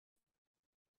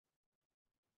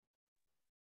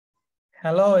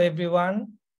Hello everyone,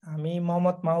 আমি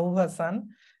মোহাম্মদ মাহবুব হাসান,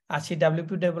 আছি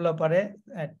WP ডেভেলপারে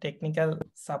technical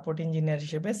support engineer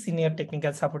হিসেবে, সিনিয়র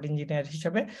টেকনিক্যাল সাপোর্ট ইঞ্জিনিয়ার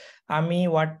হিসেবে। আমি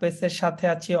ওয়ার্ডপ্রেস এর সাথে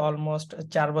আছি অলমোস্ট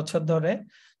 4 বছর ধরে।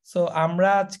 সো আমরা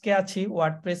আজকে আছি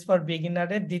ওয়ার্ডপ্রেস ফর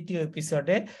বিগিনারের দ্বিতীয়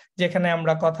এপিসোডে, যেখানে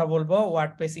আমরা কথা বলবো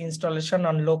WordPress installation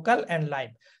on local and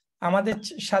live. আমাদের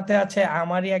সাথে আছে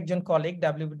আমারই একজন colleague,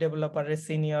 WP ডেভেলপারের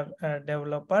senior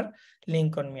developer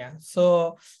Lincoln মিয়া। সো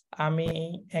আমি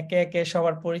একে একে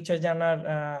সবার পরিচয়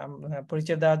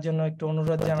দেওয়ার জন্য একটু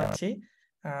অনুরোধ জানাচ্ছি।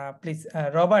 Please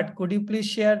Robert, could you please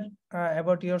share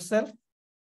about yourself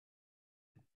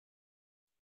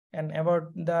and about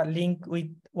the link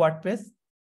with WordPress?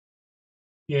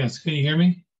 Yes, can you hear me?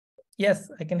 Yes,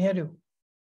 I can hear you.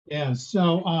 Yeah, so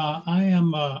I am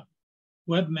a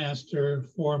webmaster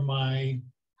for my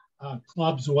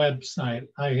club's website.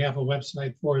 I have a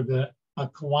website for the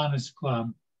Kiwanis Club,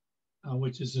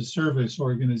 which is a service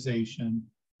organization.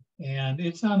 And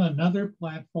it's on another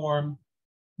platform,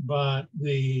 but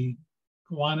the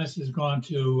Kiwanis has gone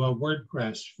to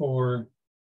WordPress for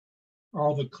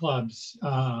all the clubs.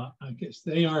 I guess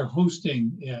they are hosting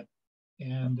it,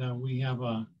 and we have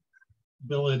a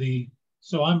ability.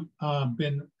 So I'm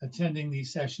been attending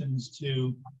these sessions to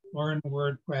learn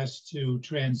WordPress, to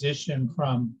transition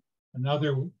from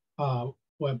another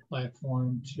web platform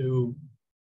to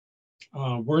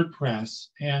WordPress.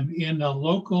 And in a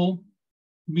local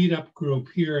meetup group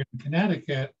here in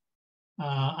Connecticut,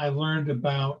 I learned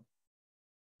about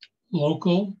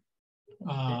local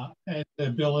and the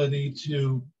ability to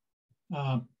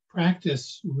practice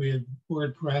with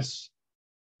WordPress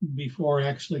before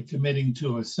actually committing to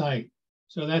a site.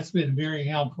 So that's been very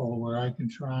helpful, where I can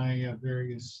try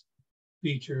various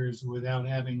features without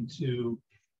having to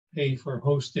pay for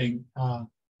hosting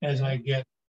as I get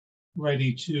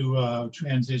ready to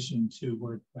transition to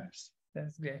WordPress.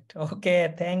 That's great. Okay,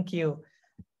 thank you.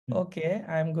 Okay,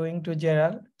 I'm going to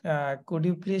Gerald. Could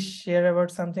you please share about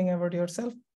something about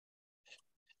yourself?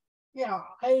 Yeah,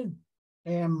 I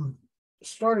am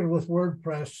started with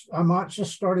WordPress. I'm not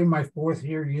just starting my 4th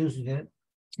year using it.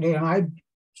 And I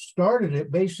started it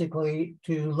basically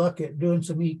to look at doing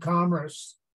some e-commerce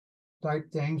type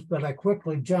things, but I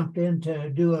quickly jumped in to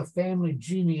do a family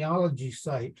genealogy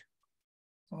site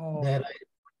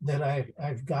that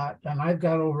I've got. And I've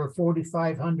got over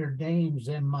 4,500 names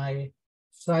in my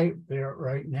site there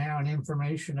right now and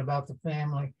information about the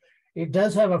family. It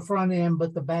does have a front end,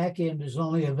 but the back end is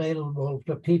only available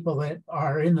to people that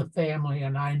are in the family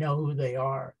and I know who they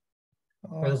are.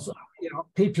 Because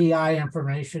PPI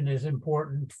information is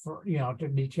important for to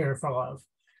be careful of.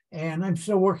 And I'm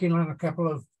still working on a couple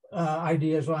of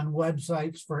ideas on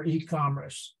websites for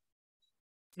e-commerce.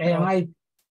 And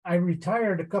I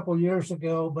retired a couple years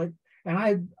ago, and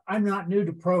I'm not new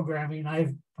to programming.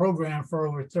 I've programmed for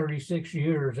over 36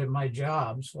 years in my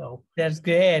job. So that's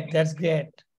great. That's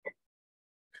great.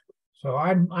 So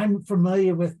I'm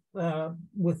familiar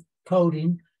with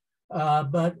coding,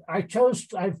 but I've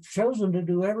chosen to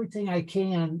do everything I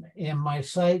can in my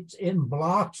sites in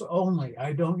blocks only.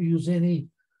 I don't use any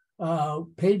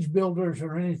page builders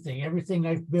or anything. Everything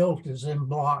I've built is in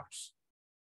blocks.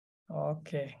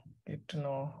 Okay, good to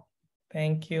know.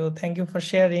 Thank you. Thank you for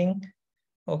sharing.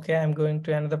 Okay, I'm going to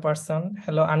another person.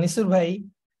 Hello, Anisur bhai.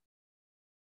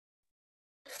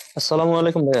 আসসালামু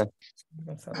আলাইকুম ভাইয়া।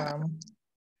 সালাম।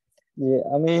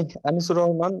 আমি আনিসুর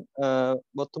রহমান,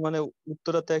 বর্তমানে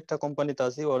উত্তরাতে একটা কোম্পানিতে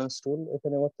আছি, orange টুল।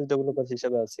 এখানে ওয়ার্ডপ্রেস ডেভেলপার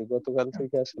হিসেবে আছি। গতকাল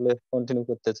থেকে আসলে কন্টিনিউ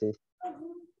করতেছি।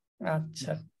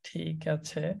 আচ্ছা, ঠিক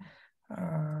আছে।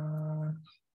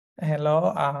 হ্যালো,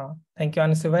 থ্যাংক ইউ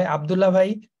আনিসুর ভাই। আব্দুল্লাহ ভাই।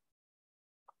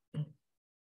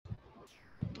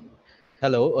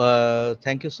 Hello,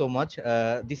 thank you so much.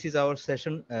 This is our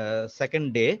session, second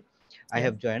day. I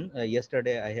have joined.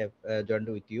 Yesterday I have joined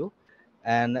with you,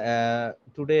 and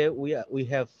today we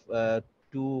have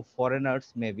 2 foreigners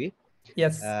maybe.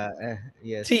 Yes.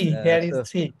 Yes. Three. Here is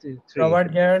three. Robert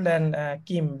Gerald and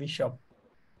Kim Bishop.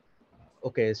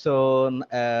 Okay, so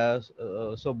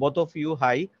so both of you,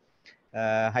 hi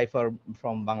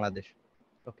from Bangladesh.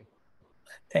 Okay.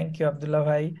 Thank you, Abdullah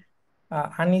bhai.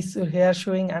 Anisur here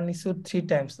showing Anisur 3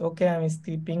 times. Okay, I'm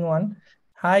skipping one.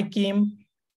 Hi, Kim.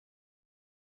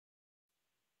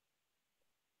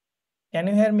 Can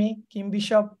you hear me, Kim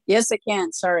Bishop? Yes, I can.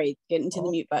 Sorry, getting to the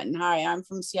mute button. Hi, I'm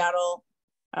from Seattle,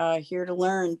 here to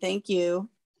learn. Thank you.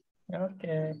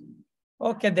 Okay.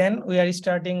 Okay, then we are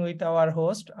starting with our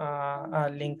host,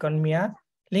 Lincoln Mia.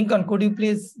 Lincoln, could you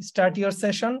please start your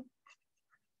session?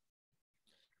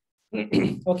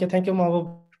 Okay, thank you, Mahbub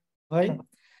bhai.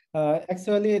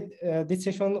 Actually, this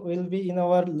session will be in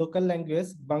our local language,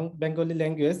 Bengali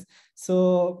language. So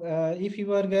if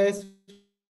you are guys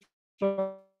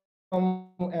from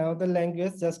another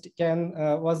language, just can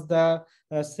watch the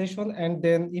session, and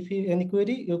then if you any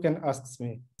query, you can ask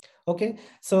me. Okay,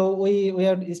 so we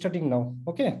are starting now.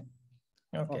 Okay.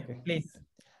 Okay, please.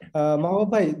 মাহবুব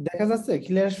ভাই দেখা যাচ্ছে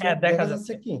clear? দেখা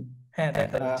যাচ্ছে কি? হ্যাঁ,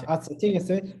 দেখা যাচ্ছে। আচ্ছা, ঠিক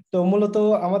আছে। তো মূলত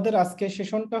আমাদের আজকে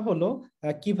সেশনটা হলো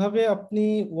কিভাবে আপনি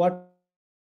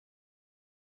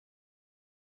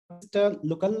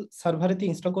লোকাল সার্ভারেতে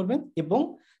ইনস্টল করবেন এবং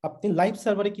আপনি লাইভ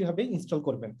সার্ভারে কিভাবে ইনস্টল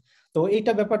করবেন। তো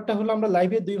এইটা ব্যাপারটা হলো আমরা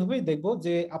লাইভে দুইভাবেই দেখব,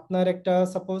 যে আপনার একটা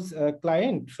সাপোজ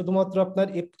ক্লায়েন্ট শুধুমাত্র আপনার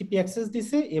এফটিপি অ্যাক্সেস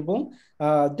দিছে এবং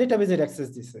ডেটাবেজের অ্যাক্সেস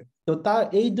দিছে, তো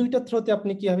এই দুইটা থ্রোতে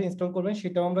আপনি কিভাবে ইনস্টল করবেন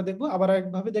সেটাও আমরা দেখব। আবার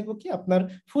একভাবে দেখব কি আপনার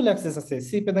ফুল অ্যাক্সেস আছে,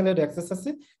 cPanel এর অ্যাক্সেস আছে,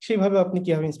 সেইভাবে আপনি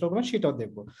কিভাবে ইনস্টল করবেন সেটাও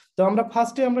দেখব। তো আমরা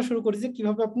ফার্স্টে আমরা শুরু করি যে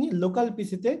কিভাবে আপনি লোকাল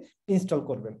পিসিতে ইনস্টল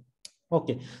করবেন।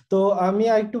 ওকে, তো আমি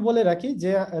একটু বলে রাখি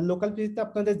যে লোকাল পিসিতে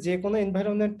আপনাদের যে কোনো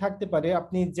এনভায়রনমেন্ট থাকতে পারে।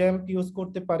 আপনি জ্যাম্প ইউজ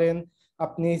করতে পারেন,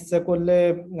 আপনি ইচ্ছা করলে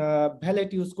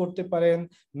ভ্যালেট ইউজ করতে পারেন,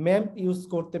 ম্যাম্প ইউজ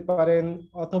করতে পারেন,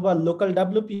 অথবা লোকাল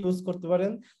ডাব্লিউপি ইউজ করতে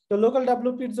পারেন। তো লোকাল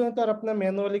ডাব্লিউপির জন্য তো আর আপনার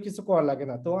ম্যানুয়ালি কিছু করা লাগে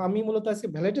না। তো আমি মূলত আজকে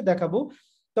ভ্যালেটে দেখাবো,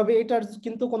 তবে এটার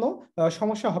কিন্তু কোনো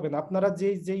সমস্যা হবে না। আপনারা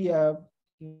যেই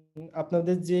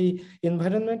আপনাদের যেই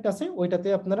এনভায়রনমেন্ট আছে ওইটাতে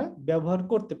আপনারা ব্যবহার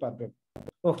করতে পারবেন।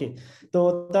 ওকে, তো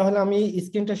তাহলে আমি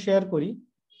স্ক্রিনটা শেয়ার করি।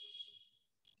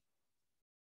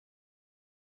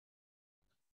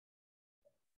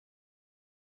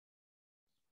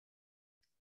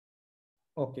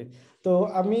 ওকে, তো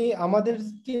আমি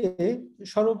আমাদেরকে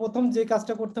সর্বপ্রথম যে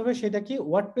কাজটা করতে হবে সেটা কি,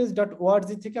 wordpress.org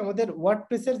থেকে আমাদের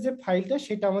ওয়ার্ডপ্রেসের যে ফাইলটা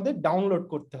সেটা আমাদের ডাউনলোড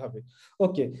করতে হবে।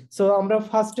 ওকে, সো আমরা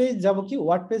ফার্স্টে যাব কি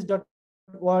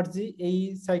wordpress.org এই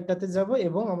সাইটটাতে যাব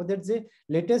এবং আমাদের যে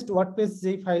লেটেস্ট ওয়ার্ডপ্রেস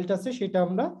যে ফাইলটা আছে সেটা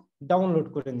আমরা ডাউনলোড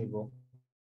করে নিব।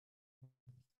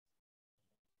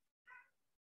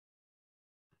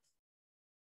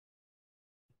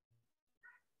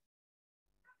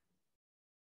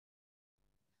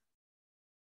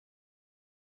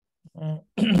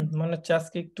 মনে হচ্ছে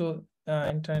আজকে একটু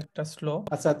ইন্টারনেটটা স্লো।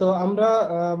 আচ্ছা, তো আমরা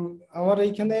আমার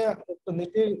এইখানে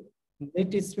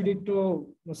নেট স্পিড একটু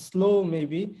স্লো,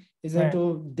 মেবি একটু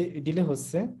ডিলে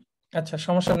হচ্ছে। আচ্ছা,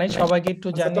 সমস্যা নাই, সবাইকে একটু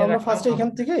তো জানিয়ে আমরা রাখলাম। ফার্স্ট এখান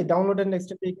থেকে ডাউনলোড এন্ড নেক্সট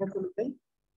এখানে চলে যাই।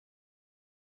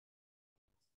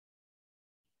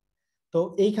 তো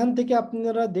এইখান থেকে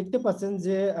আপনারা দেখতে পাচ্ছেন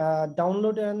যে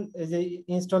ডাউনলোড এন্ড যে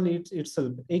ইনস্টল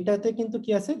ইটসেলফ, এইটাতে কিন্তু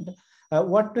কি আছে,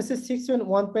 ওয়ার্ডপ্রেসের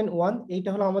 6.1.1 এইটা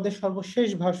হলো আমাদের সর্বশেষ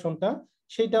ভার্সনটা,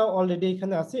 সেটা অলরেডি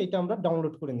এখানে আছে, এটা আমরা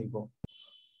ডাউনলোড করে নিব।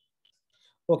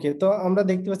 ওকে, তো আমরা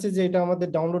দেখতে পাচ্ছি যে এটা আমাদের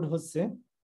ডাউনলোড হচ্ছে,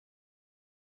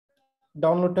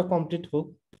 ডাউনলোডটা কমপ্লিট হোক।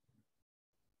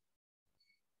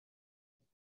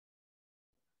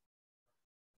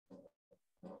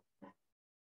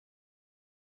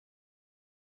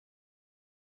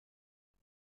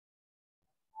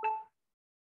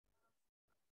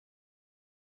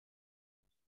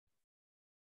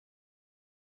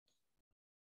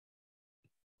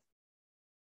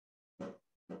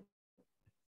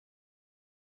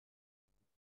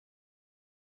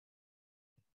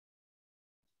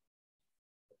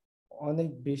 অনেক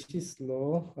বেশি স্লো।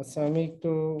 আচ্ছা, আমি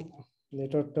একটু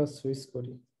নেটওয়ার্কটা সুইচ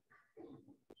করি।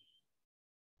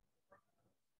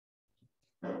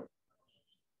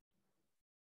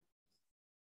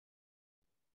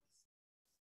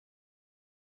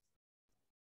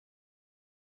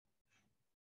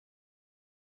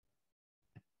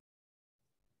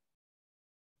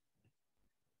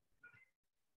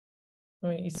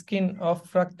 তুমি স্ক্রিন অফ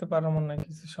রাখতে পারো মনে হয়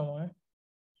কিছু সময়।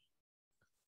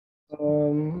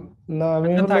 না, আমি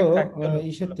আচ্ছা, হলো থাক, চলো।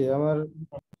 ইসেতে আমার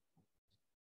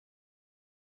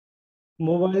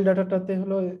মোবাইল ডাটাটাতে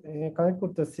হলো কানেক্ট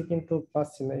করতেছি কিন্তু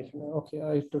পাচ্ছি না এখানে। ওকে,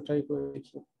 আর একটু ট্রাই করে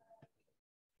দেখি।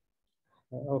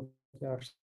 ওকে,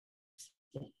 আসছে।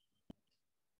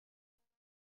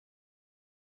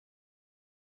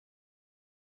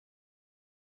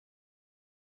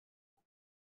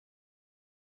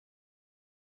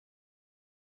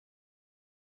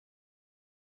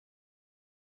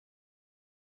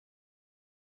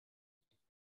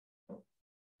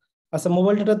 আচ্ছা,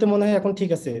 মোবাইল ডাটাতে মনে হয় এখন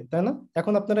ঠিক আছে, তাই না?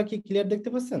 এখন আপনারা কি ক্লিয়ার দেখতে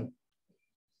পাচ্ছেন?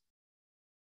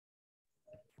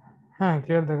 হ্যাঁ,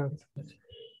 ক্লিয়ার দেখা যাচ্ছে।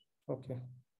 ওকে,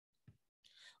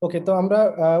 ওকে, তো আমরা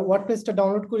ওয়ার্ডপ্রেসটা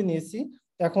ডাউনলোড করে নিয়েছি।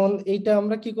 এখন এইটা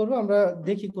আমরা কি করব, আমরা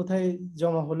দেখি কোথায়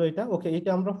জমা হলো এটা। ওকে, এটা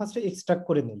আমরা ফার্স্টে এক্সট্রাক্ট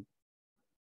করে নিই।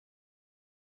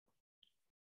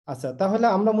 আচ্ছা, তাহলে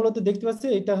আমরা মূলত দেখতে পাচ্ছি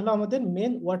এটা হলো আমাদের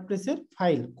মেন ওয়ার্ডপ্রেসের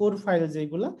ফাইল, কোর ফাইল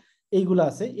যেগুলা এইগুলা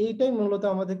আছে, এইটাই মূলত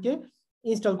আমাদেরকে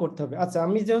ইনস্টল করতে হবে। আচ্ছা,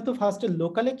 আমি যেহেতু ফার্স্টে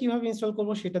লোকালে কিভাবে ইনস্টল করব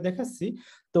সেটা দেখাচ্ছি।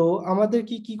 তো আমাদের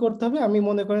কি করতে হবে, আমি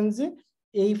মনে করেন যে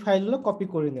এই ফাইলগুলো কপি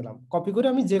করে নিলাম, কপি করে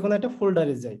আমি যে কোনো একটা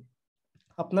ফোল্ডারে যাই।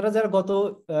 আপনারা যারা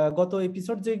গত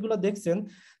এপিসোড যেগুলো দেখছেন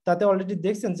তাতে অলরেডি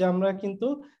দেখছেন যে আমরা কিন্তু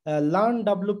লার্ন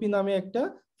ডাব্লিউপি নামে একটা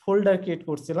ফোল্ডার ক্রিয়েট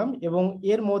করছিলাম, এবং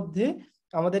এর মধ্যে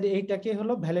আমাদের এইটাকে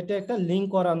হলো ভ্যালেটে একটা লিঙ্ক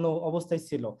করানো অবস্থায়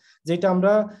ছিল, যেটা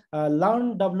আমরা লার্ন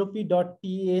ডাব্লিউপি ডট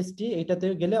টিএসটি এইটাতে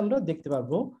গেলে আমরা দেখতে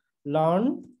পারবো। Learn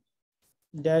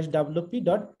dash WP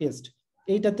dot test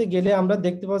এইটাতে গেলে আমরা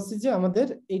দেখতে পাচ্ছি যে আমাদের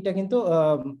এইটা কিন্তু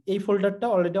এই ফোল্ডারটা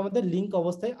অলরেডি আমাদের লিংক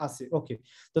অবস্থায় আছে। ওকে,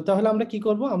 তো তাহলে আমরা কি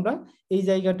করব, আমরা এই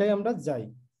জায়গাটায় আমরা যাই,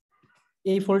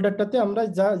 এই ফোল্ডারটাতে আমরা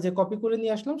যে কপি করে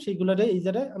নিয়ে আসলাম সেইগুলোরে এই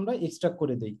জায়গায় আমরা এক্সট্রাক্ট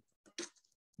করে দেই।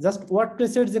 জাস্ট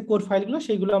ওয়ার্ডপ্রেসের যে কোর ফাইলগুলো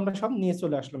সেইগুলো আমরা সব নিয়ে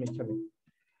চলে আসলাম এখানে।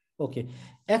 ওকে,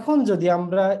 এখন যদি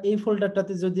আমরা এই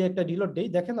ফোল্ডারটাতে যদি একটা রিলোড দেই,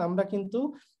 দেখেন আমরা কিন্তু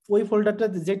ওই ফোল্ডারটা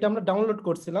যেটা আমরা ডাউনলোড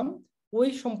করছিলাম ওই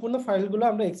সম্পূর্ণ ফাইলগুলো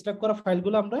আমরা এক্সট্রাক্ট করা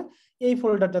ফাইলগুলো আমরা এই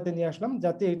ফোল্ডারটাতে নিয়ে আসলাম,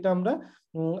 যাতে এটা আমরা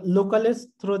লোকালের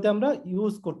থ্রুতে আমরা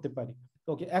ইউজ করতে পারি।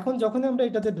 ওকে, এখন যখন আমরা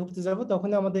এটাতে ঢুকতে যাব তখন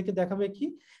আমাদেরকে দেখাবে কি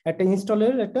একটা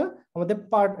ইনস্টলের একটা আমাদের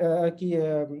পার্ট কি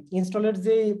ইনস্টলের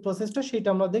যে প্রসেসটা সেটা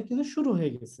আমাদের কিন্তু শুরু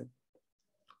হয়ে গেছে।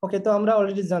 ওকে, তো আমরা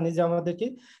অলরেডি জানি যে আমাদেরকে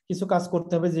কিছু কাজ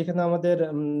করতে হবে, যেখানে আমাদের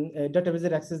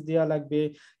ডেটাবেজের অ্যাক্সেস দেওয়া লাগবে,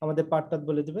 আমাদের পার্টটা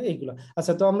বলে দেবে এইগুলো।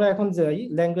 আচ্ছা, তো আমরা এখন যাই,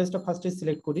 ল্যাঙ্গুয়েজটা ফার্স্টে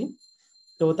সিলেক্ট করি।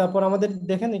 তো তারপর আমাদের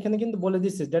দেখেন এখানে কিন্তু বলে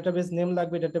দিচ্ছে ডেটাবেজ নেম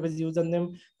লাগবে, database user name,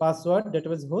 password,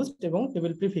 database host এবং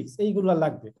টেবিল প্রিফিক্স এইগুলো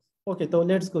লাগবে। ওকে, তো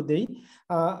লেটস গো দেই।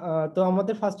 তো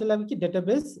আমাদের ফার্স্টে লাগবে কি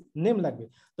ডেটাবেজ নেম লাগবে।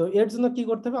 তো এর জন্য কি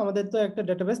করতে হবে, আমাদের তো একটা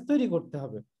ডেটাবেজ তৈরি করতে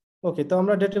হবে। ওকে, তো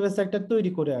আমরা ডেটাবেজ একটা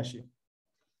তৈরি করে আসি।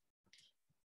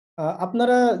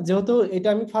 আপনারা যেহেতু এটা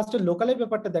আমি ফার্স্টে লোকালের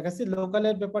ব্যাপারটা দেখাচ্ছি,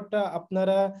 লোকালের ব্যাপারটা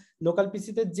আপনারা লোকাল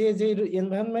পিসিতে যে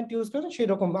এনভায়রনমেন্ট ইউজ করেন সেই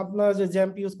রকম আপনারা যে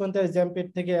জ্যাম্প ইউজ করেন তাই জ্যাম্পের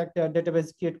থেকে একটা ডেটাবেস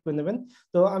ক্রিয়েট করে নেবেন।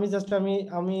 তো আমি জাস্ট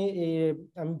আমি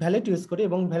ভ্যালেট ইউজ করি,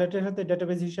 এবং ভ্যালেটের সাথে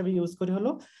ডেটাবেস হিসেবে ইউজ করি হলো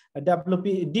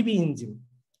ডিবি ইঞ্জিন।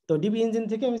 তো ডিবি ইঞ্জিন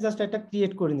থেকে আমি জাস্ট একটা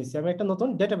ক্রিয়েট করে নিচ্ছি, আমি একটা নতুন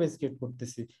ডেটাবেস ক্রিয়েট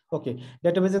করতেছি। ওকে,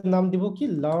 ডেটাবেসের নাম দিব কি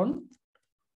লার্ন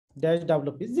ড্যাশ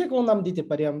ডাব্লিউপি, যে কোনো নাম দিতে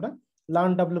পারি আমরা,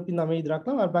 লার্ন ডাব্লিউপি নামেই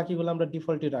রাখলাম, আর বাকিগুলো আমরা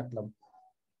ডিফল্টই রাখলাম।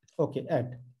 ওকে, অ্যাড।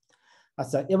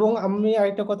 আচ্ছা, এবং আমি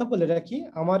আরেকটা কথা বলে রাখি,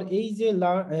 আমার এই যে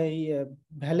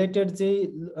ভ্যালেটের যে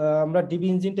আমরা ডিবি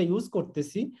ইঞ্জিনটা ইউজ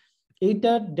করতেছি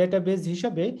এইটার ডেটাবেস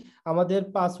হিসাবে আমাদের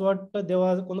পাসওয়ার্ডটা দেওয়া,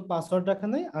 কোনো পাসওয়ার্ড রাখা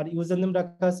নাই, আর ইউজার নেম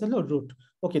রাখা আছে হলো রুট।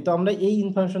 ওকে, তো আমরা এই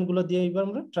ইনফরমেশন গুলো দিয়ে এবার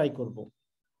আমরা ট্রাই করব।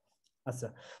 আচ্ছা,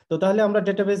 তো তাহলে আমরা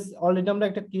ডেটাবেস অলরেডি আমরা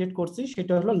একটা ক্রিয়েট করছি,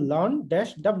 সেটা হলো লার্ন ড্যাশ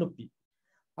ডাব্লিউপি।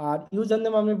 আর ইউজার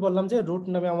নেম আমি বললাম যে রুট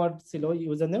নামে আমার ছিল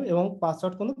ইউজার নেম, এবং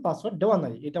পাসওয়ার্ড কোনো পাসওয়ার্ড দেওয়া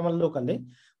নাই, এটা আমার লোকালে।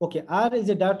 ওকে, আর এই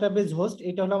যে ডাটাবেস হোস্ট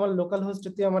এটা হলো আমার লোকাল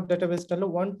হোস্টতে, আমার ডাটাবেসটা হলো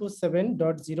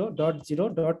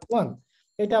 127.0.0.1।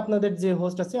 এটা আপনাদের যে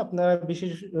হোস্ট আছে আপনারা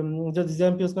বিশেষ যদি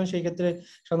জ্যাম্প ইউজ করেন সেই ক্ষেত্রে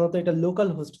সাধারণত এটা লোকাল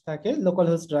হোস্ট থাকে, লোকাল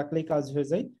হোস্ট রাখলেই কাজ হয়ে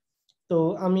যায়। তো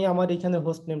আমি আমার এখানে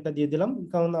হোস্ট নেমটা দিয়ে দিলাম,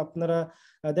 কারণ আপনারা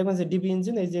দেখবেন যে ডিবি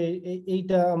ইঞ্জিন এই যে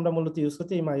এইটা আমরা মূলত ইউজ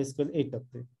করতে এই MySQL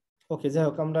এইটাতে। ওকে, যাই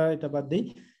হোক আমরা এটা বাদ দিই।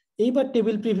 এইবার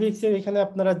টেবিল প্রিফিক্সের এখানে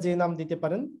আপনারা যে নাম দিতে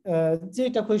পারেন,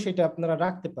 যেটা খুশি সেটা আপনারা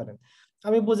রাখতে পারেন।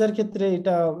 আমি বোঝার ক্ষেত্রে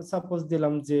এটা সাপোজ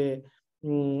দিলাম যে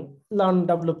লার্ন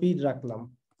ডাব্লিউপি রাখলাম।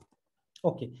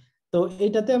 ওকে, তো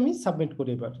এইটাতে আমি সাবমিট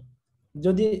করি। এবার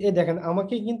যদি দেখেন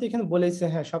আমাকে কিন্তু এখানে বলেছে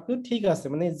হ্যাঁ সবকিছু ঠিক আছে,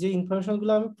 মানে যে ইনফরমেশন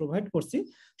গুলো আমি প্রোভাইড করছি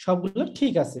সবগুলো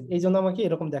ঠিক আছে, এই জন্য আমাকে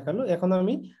এরকম দেখালো। এখন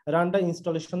আমি রান দ্য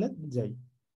ইনস্টলেশনে যাই।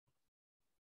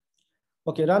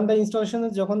 ওকে, রান দ্য ইনস্টলেশনে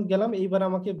যখন গেলাম এইবার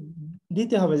আমাকে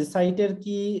দিতে হবে যে সাইটের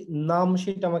কি নাম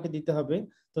সেটা আমাকে দিতে হবে।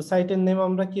 তো সাইটের নেম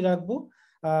আমরা কি রাখবো,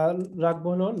 রাখবো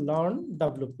হলো লার্ন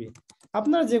ডাব্লিউপি।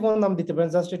 আপনারা যে কোনো নাম দিতে পারেন,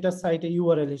 জাস্ট এটা সাইটে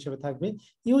ইউআরএল হিসেবে থাকবে।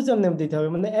 ইউজার নেম দিতে হবে,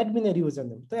 মানে অ্যাডমিনের ইউজার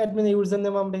নেম, তো অ্যাডমিনের ইউজার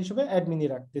নেম আমরা হিসেবে অ্যাডমিনই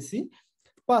রাখতেছি।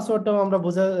 পাসওয়ার্ডটাও আমরা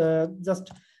জাস্ট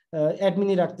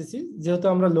অ্যাডমিনই রাখতেছি, যেহেতু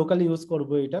আমরা লোকালি ইউজ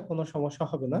করবো এটা কোনো সমস্যা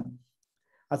হবে না।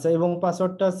 আচ্ছা, এবং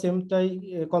পাসওয়ার্ডটা সেমটাই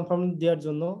কনফার্ম দেওয়ার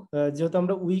জন্য, যেহেতু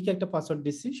আমরা উইক একটা পাসওয়ার্ড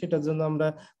দিচ্ছি সেটার জন্য আমরা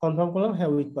কনফার্ম করলাম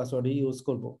হ্যাঁ উইক পাসওয়ার্ড ইউজ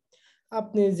করব।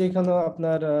 আপনি যেখানে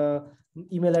আপনার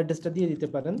ইমেল অ্যাড্রেসটা দিয়ে দিতে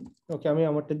পারেন। ওকে, আমি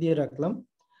আমারটা দিয়ে রাখলাম।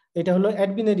 এটা হলো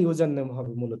অ্যাডমিনের ইউজার নেম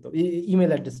হবে, মূলত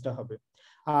ইমেল অ্যাড্রেসটা হবে।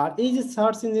 আর এই যে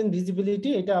সার্চ ইঞ্জিন ভিজিবিলিটি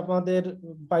এটা আমাদের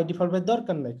বাই ডিফল্ট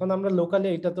দরকার নাই, কারণ আমরা লোকালে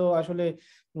এটা তো আসলে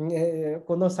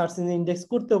কোনো সার্চ ইঞ্জিন ইন্ডেক্স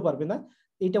করতেও পারবে না।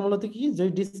 এটা মূলত কি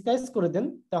যদি ডিসগাইজ করে দেন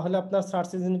তাহলে আপনার সার্চ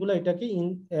ইঞ্জিন গুলো এটাকে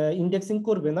ইন্ডেক্সিং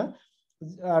করবে না,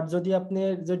 আর যদি আপনি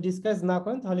যদি ডিসগাইজ না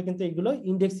করেন তাহলে কিন্তু এগুলো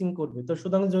ইন্ডেক্সিং করবে। তো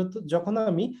সুতরাং যখন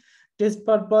আমি টেস্ট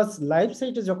পারপাস লাইভ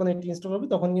সাইটে যখন এটি ইনস্টল হবে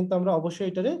তখন কিন্তু আমরা অবশ্যই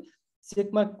এটারে চেক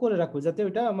মার্ক করে রাখবো যাতে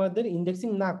ওটা আমাদের ইন্ডেক্সিং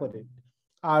না করে।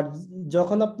 আর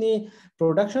যখন আপনি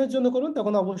প্রোডাকশনের জন্য করবেন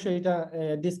তখন অবশ্যই এটা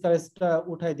ডিসকারেজটা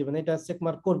উঠাই দিবেন, এটা চেক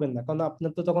মার্ক করবেন না, কারণ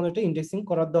আপনার তো তখন এটা ইন্ডেক্সিং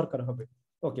করার দরকার হবে।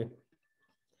 ওকে,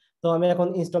 তো আমি এখন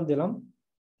ইনস্টল দিলাম।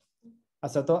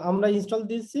 আচ্ছা, তো আমরা ইনস্টল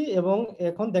দিয়েছি এবং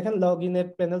এখন দেখেন লগ ইনের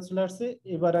প্যানেল চলে আসছে।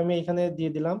 এবার আমি এখানে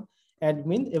দিয়ে দিলাম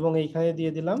অ্যাডমিন এবং এইখানে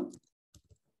দিয়ে দিলাম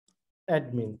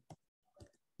অ্যাডমিন।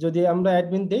 যদি আমরা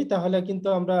অ্যাডমিন দেই তাহলে কিন্তু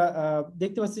আমরা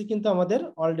দেখতে পাচ্ছি কিন্তু আমাদের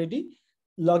অলরেডি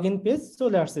লগ ইন পেজ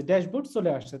চলে আসছে, ড্যাশবোর্ড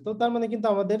চলে আসছে। তো তার মানে কিন্তু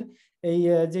আমাদের এই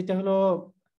যেটা হলো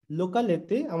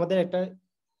লোকালেতে আমাদের একটা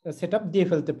সেটআপ দিয়ে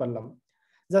ফেলতে পারলাম।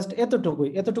 জাস্ট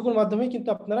এতটুকুর মাধ্যমে কিন্তু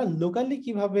আপনারা লোকালি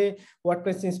কিভাবে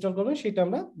ওয়ার্ডপ্রেস ইনস্টল করবেন সেটা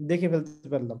আমরা দেখে ফেলতে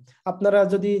পারলাম। আপনারা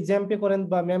যদি জ্যাম্পে করেন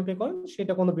বা ম্যাম্পে করেন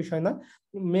সেটা কোনো বিষয় না,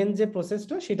 মেন যে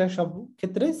প্রসেসটা সেটা সব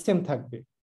ক্ষেত্রে সেম থাকবে।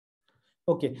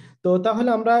 ওকে, তো তাহলে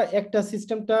আমরা একটা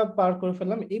সিস্টেমটা পার করে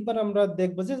ফেললাম। এবার আমরা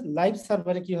দেখবো যে লাইভ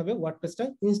সার্ভারে কিভাবে ওয়ার্ডপ্রেসটা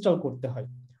ইনস্টল করতে হয়।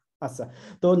 আচ্ছা,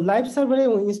 তো লাইভ সার্ভারে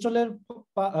ইনস্টলের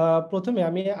প্রথমে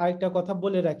আমি আরেকটা কথা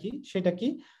বলে রাখি, সেটা কি,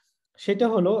 সেটা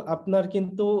হলো আপনার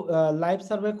কিন্তু লাইভ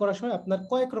সার্ভার করার সময় আপনার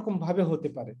কয়েক রকম ভাবে হতে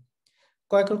পারে,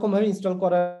 কয়েক রকম ভাবে ইনস্টল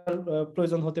করার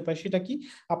প্রয়োজন হতে পারে। সেটা কি,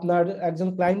 আপনার একজন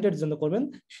ক্লায়েন্টের জন্য করবেন,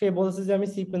 সে বলছে যে আমি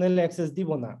cPanel অ্যাক্সেস দিব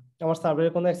না, আমার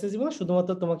সার্ভারের কোনো অ্যাক্সেস দিব না,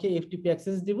 শুধুমাত্র তোমাকে FTP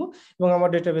অ্যাক্সেস দিব এবং আমার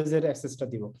ডেটাবেজের অ্যাক্সেসটা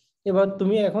দিব, এবার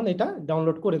তুমি এখন এটা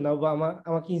ডাউনলোড করে নাও বা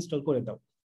আমাকে ইনস্টল করে দাও।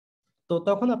 তো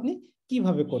তখন আপনি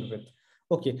কিভাবে করবেন?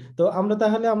 ওকে, তো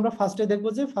তাহলে আমরা ফার্স্টে দেখবো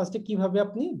যে ফার্স্টে কিভাবে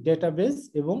আপনি ডেটাবেস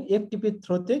এবং FTP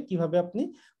থ্রুতে কিভাবে আপনি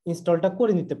ইনস্টলটা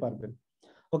করে নিতে পারবেন।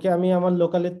 ওকে, আমি আমার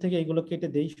লোকালের থেকে এগুলো কেটে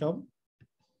দেই সব।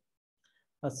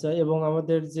 আচ্ছা, এবং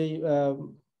আমাদের যে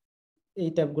এই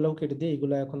ট্যাবগুলোও কেটে দিই,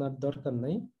 এগুলো এখন আর দরকার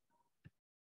নাই।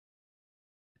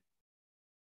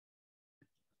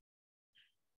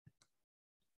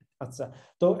 আচ্ছা,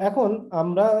 তো এখন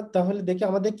আমরা তাহলে দেখি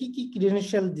আমাদের কি কি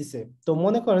ক্রিডেনশিয়াল দিছে। তো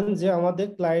মনে করেন যে আমাদের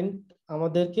ক্লায়েন্ট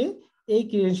আমাদেরকে এই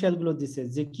ক্রিডেনশিয়াল গুলো দিছে,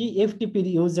 যে কি FTP এর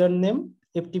ইউজার নেম,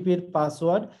 FTP এর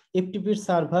পাসওয়ার্ড, FTP এর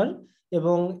সার্ভার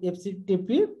এবং FTP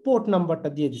এর পোর্ট নাম্বারটা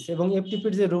দিয়ে দিছে, এবং FTP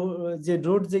এর যে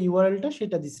রুট যে ইউআরএলটা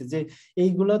সেটা দিছে, যে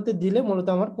এইগুলোতে দিলে মূলত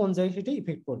আমার কোন জায়গায় সেটা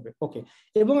ইফেক্ট করবে। ওকে,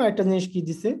 এবং একটা জিনিস কি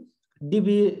দিছে,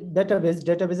 ডিবি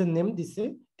ডেটাবেজের নেম দিছে,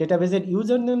 ডেটাবেজের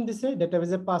ইউজার নেম দিছে,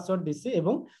 ডেটাবেজের পাসওয়ার্ড দিছে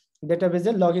এবং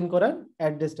ডেটাবেজে লগ ইন করার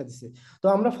অ্যাড্রেসটা দিছে। তো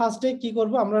আমরা ফার্স্টে কি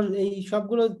করব, আমরা এই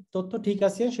সবগুলো তথ্য ঠিক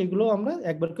আছে সেগুলো আমরা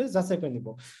একবার করে যাচাই করে নিব।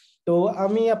 তো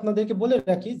আমি আপনাদেরকে বলে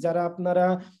রাখি, যারা আপনারা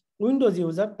উইন্ডোজ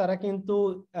ইউজার তারা কিন্তু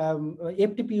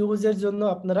FTP ইউজের জন্য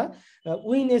আপনারা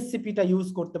WinSCPটা ইউজ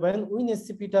করতে পারেন।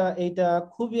 WinSCPটা এইটা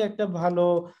খুবই একটা ভালো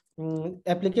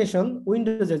অ্যাপ্লিকেশন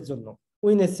উইন্ডোজের জন্য।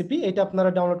 WinSCP এটা আপনারা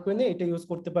ডাউনলোড করে নিয়ে এটা ইউজ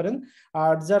করতে পারেন।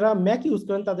 আর যারা ম্যাক ইউজ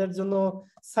করেন তাদের জন্য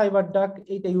সাইবার ডাক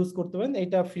এইটা ইউজ করতে পারেন,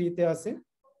 এটা ফ্রিতে আছে।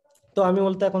 তো আমি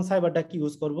বলতে এখন সাইবার ডাক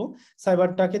ইউজ করব। সাইবার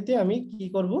ডাকেতে আমি কি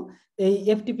করব, এই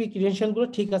FTP ক্রিডেনশিয়াল গুলো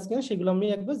ঠিক আছে কিনা সেগুলো আমি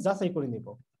একবার যাচাই করে নিব।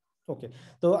 ওকে,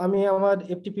 তো আমি আমার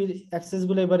FTP অ্যাক্সেস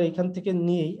গুলো এবার এখান থেকে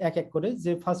নিয়েই এক এক করে,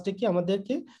 যে ফার্স্টে কি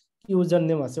আমাদেরকে ইউজার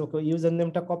নেম আছে, ওকে ইউজার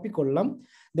নেমটা কপি করলাম।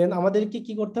 দেন আমাদেরকে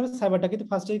কি করতে হবে, সাইবারটাকে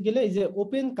ফার্স্টে গেলে এই যে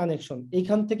ওপেন কানেকশন,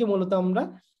 এইখান থেকে মূলত আমরা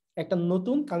একটা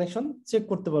নতুন কানেকশন চেক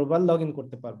করতে পারবো বা লগ ইন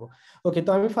করতে পারবো। ওকে, তো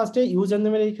আমি ফার্স্টে ইউজার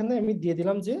নেমের এইখানে আমি দিয়ে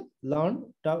দিলাম যে লার্ন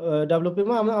ডব্লিউপি,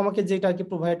 আমাকে যেটা আর কি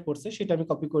প্রোভাইড করছে সেটা আমি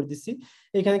কপি করে দিচ্ছি।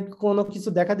 এখানে কোনো কিছু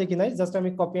দেখা দেখি নাই, জাস্ট আমি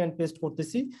কপি অ্যান্ড পেস্ট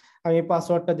করতেছি। আমি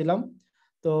পাসওয়ার্ডটা দিলাম,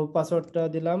 তো পাসওয়ার্ডটা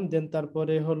দিলাম, দেন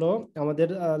তারপরে হলো আমাদের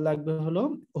লাগবে হলো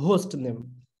হোস্ট নেম।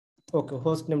 ওকে,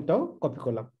 হোস্ট নেমটাও কপি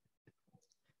করলাম,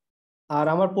 আর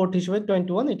আমার পোর্ট হিসেবে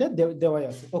 21 এটা দেওয়াই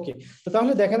আছে। ওকে, তো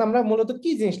তাহলে দেখেন আমরা মূলত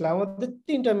কি জিনিস লাগলো, আমাদের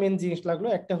তিনটা মেন জিনিস লাগলো।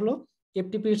 একটা হলো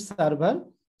FTP এর সার্ভার,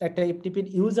 একটা FTP এর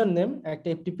ইউজার নেম, একটা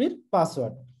FTP এর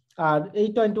পাসওয়ার্ড। আর এই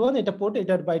 21 এটা পোর্ট,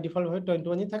 এটার বাই ডিফল্ট ভাবে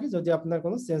 21ই থাকে যদি আপনার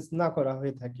কোনো চেঞ্জ না করা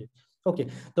হয়ে থাকে। ওকে,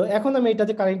 তো এখন আমি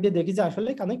এটাতে কানেক্ট দিয়ে দেখি যে আসলে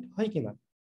কানেক্ট হয় কিনা।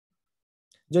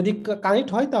 যদি কানেক্ট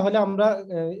হয় তাহলে আমরা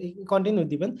কন্টিনিউ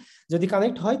দিবেন। যদি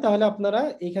কানেক্ট হয় তাহলে আপনারা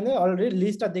এখানে অলরেডি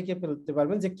লিস্টটা দেখে ফেলতে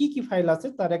পারবেন যে কি কি ফাইল আছে,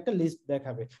 তার একটা লিস্ট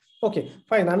দেখাবে। ওকে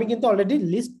ফাইন, আমি কিন্তু অলরেডি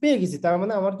লিস্ট পেয়ে গেছি, তার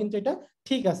মানে আমার কিন্তু এটা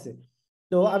ঠিক আছে।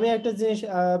 তো আমি একটা জিনিস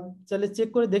তাহলে চেক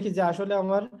করে দেখি যে আসলে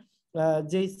আমার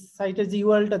যে সাইটের যে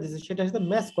ইউআরএলটা দিয়েছে সেটার সাথে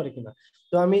ম্যাচ করে কিনা।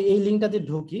 তো আমি এই লিঙ্কটাতে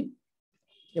ঢুকি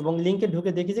এবং লিঙ্কে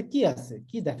ঢুকে দেখি যে কি আছে,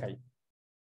 কি দেখাই।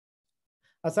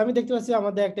 আচ্ছা, আমি দেখতে পাচ্ছি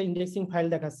আমাদের একটা ইন্ডেক্সিং ফাইল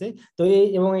দেখাচ্ছে। তো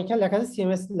এবং এখানে লেখা আছে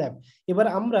CMS ল্যাব। এবার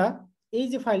আমরা এই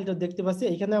যে ফাইলটা দেখতে পাচ্ছি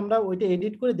এখানে আমরা ওইটা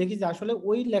এডিট করে দেখি যে আসলে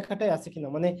ওই লেখাটাই আছে কিনা,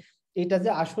 মানে এটা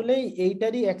যে আসলে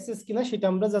এইটারই অ্যাক্সেস কিনা সেটা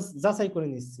আমরা যাচাই করে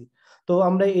নিচ্ছি। তো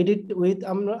আমরা এডিট উইথ,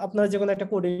 আমরা আপনারা যে কোনো একটা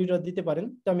কোড এডিটর দিতে পারেন।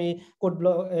 তো আমি কোড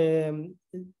ব্লক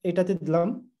এটাতে দিলাম।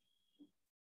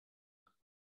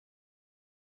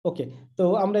 ওকে, তো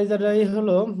আমরা এই জায়গায়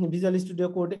হলো ভিজুয়াল স্টুডিও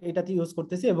কোড এটাতে ইউজ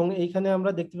করতেছি এবং এইখানে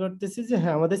আমরা দেখতে পারতেছি যে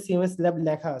হ্যাঁ আমাদের সিএমএস ল্যাব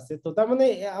লেখা আছে। তো তার মানে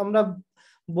আমরা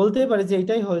বলতেই পারি যে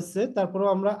এটাই হয়েছে। তারপরেও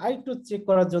আমরা আরেকটু চেক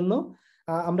করার জন্য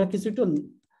আমরা কিছু একটু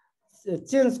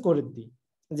চেঞ্জ করে দিই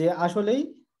যে আসলেই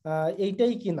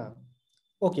এইটাই কিনা।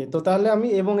 ওকে, তো তাহলে আমি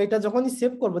এবং এটা যখনই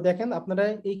সেভ করব দেখেন আপনারা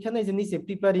এইখানে যে নিচে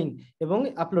প্রিপেয়ারিং এবং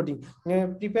আপলোডিং,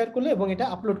 প্রিপেয়ার করলে এবং এটা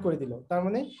আপলোড করে দিল। তার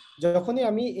মানে যখনই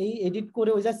আমি এই এডিট করে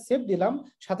ওই যা সেভ দিলাম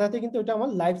সাথে সাথে কিন্তু এটা আমার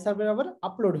লাইভ সার্ভারে আবার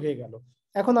আপলোড হয়ে গেল।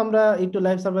 এখন আমরা একটু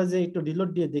লাইভ সার্ভারে যে একটু রিলোড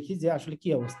দিয়ে দেখি যে আসলে কি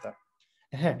অবস্থা।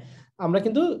 হ্যাঁ, আমরা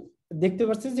কিন্তু দেখতে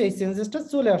পাচ্ছি যে এই চেঞ্জেসটা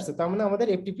চলে আসছে, তার মানে আমাদের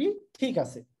এফটিপি ঠিক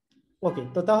আছে। ওকে,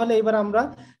 তো তাহলে এবার আমরা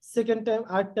সেকেন্ড টাইম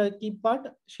আরেকটা কি পার্ট,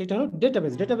 সেটা হলো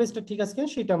ডেটাবেস। ডেটাবেসটা ঠিক আছে কিনা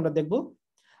সেটা আমরা দেখবো।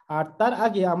 আর তার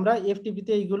আগে আমরা এফটিপি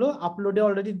তে এইগুলো আপলোডে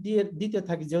অলরেডি দিতে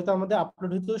থাকি, যেহেতু আমাদের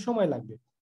আপলোড হতে সময় লাগবে।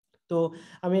 তো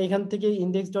আমি এখান থেকে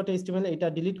index.html এটা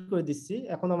ডিলিট করে দিচ্ছি,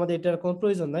 এখন আমাদের এটার কোনো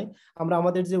প্রয়োজন নাই। আমরা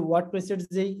আমাদের যে ওয়ার্ডপ্রেসের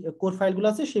যে কোর ফাইলগুলো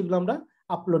আছে সেগুলো আমরা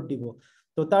আপলোড দিব।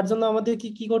 তো তার জন্য আমাদের কি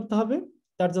কি করতে হবে,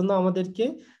 তার জন্য আমাদেরকে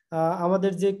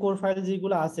আমাদের যে কোর ফাইল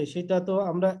যেগুলো আছে সেটা তো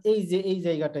আমরা এই যে এই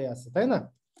জায়গাটায় আছে তাই না,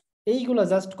 এইগুলো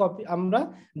জাস্ট কপি আমরা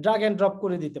ড্রাগ এন্ড ড্রপ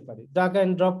করে দিতে পারি। ড্রাগ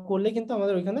এন্ড ড্রপ করলে কিন্তু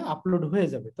আমাদের ওইখানে আপলোড হয়ে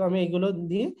যাবে। তো আমি এইগুলো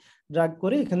দিয়ে ড্রাগ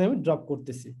করে এখানে আমি ড্রপ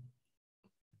করতেছি।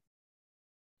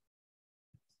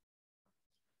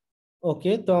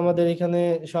 ওকে, তো আমাদের এখানে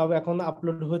সব এখন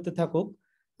আপলোড হতে থাকুক।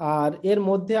 আর এর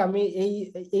মধ্যে আমি এই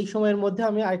এই সময়ের মধ্যে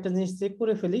আমি আরেকটা জিনিস চেক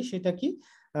করে ফেলি, সেটা কি,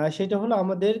 সেটা হলো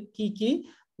আমাদের কি কি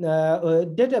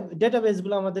ডেটাবেস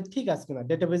গুলো আমাদের ঠিক আছে কিনা,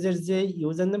 ডেটাবেসের যে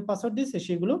ইউজার নেম পাসওয়ার্ড দিয়েছে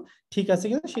সেগুলো ঠিক আছে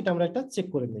কিনা সেটা আমরা একটা চেক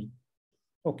করে নেই।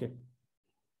 ওকে,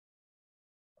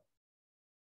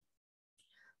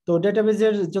 তো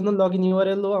ডেটাবেসের জন্য লগ ইন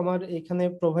ইউআরএল ও আমার এখানে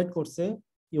প্রোভাইড করছে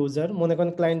ইউজার, মনে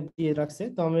করেন ক্লায়েন্ট দিয়ে রাখছে।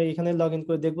 তো আমি এখানে লগ ইন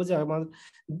করে দেখবো যে আমার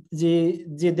যে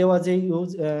যে দেওয়া যে ইউজ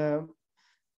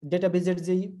ডেটাবেসের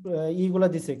যে ইগুলা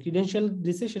দিছে ক্রিডেনশিয়াল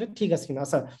দিছে সেটা ঠিক আছে কিনা।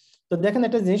 আচ্ছা, তো দেখেন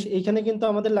একটা জিনিস, এইখানে কিন্তু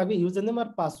আমাদের লাগবে ইউজার নেম আর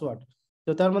পাসওয়ার্ড।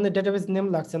 তো তার মানে ডেটাবেস নেম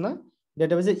লাগছে না,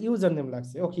 ডেটাবেসের ইউজার নেম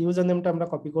লাগছে। ওকে, ইউজার নেমটা আমরা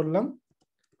কপি করলাম,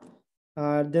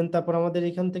 আর দেন তারপর আমাদের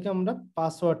এখান থেকে আমরা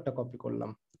পাসওয়ার্ডটা কপি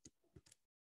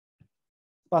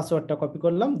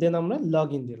করলাম, দেন আমরা লগ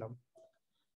ইন দিলাম।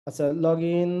 আচ্ছা, লগ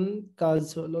ইন কাজ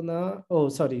হলো না, ও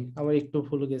সরি আমার একটু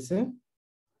ভুল গেছে।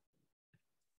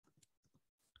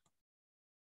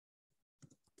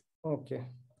 ওকে,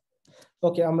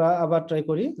 ওকে আমরা আবার ট্রাই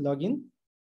করি লগ ইন।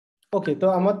 ওকে, তো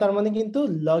আমার তার মানে কিন্তু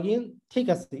লগ ইন ঠিক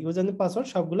আছে, ইউজার নেম পাসওয়ার্ড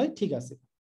সবগুলাই ঠিক আছে।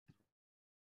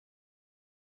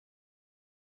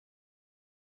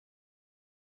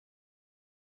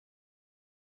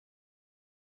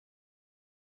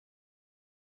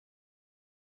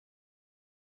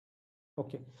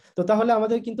 ওকে, তো তাহলে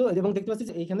আমাদের কিন্তু এবং দেখতে পাচ্ছি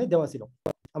যে এইখানে দেওয়া ছিল,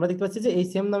 আমরা দেখতে পাচ্ছি যে এই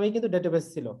সেম নামেই কিন্তু ডেটাবেস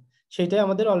ছিল, সেটাই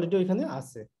আমাদের অলরেডি ওইখানে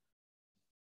আছে।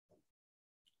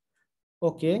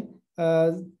 ওকে,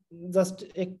 জাস্ট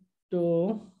একটু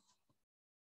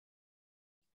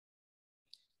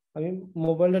আমি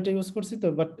মোবাইল ডাটা ইউজ করছি তো,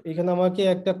 বাট এখানে আমাকে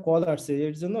একটা কল আসছে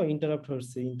এর জন্য ইন্টারাপ্ট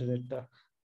হচ্ছে ইন্টারনেটটা।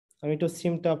 আমি একটু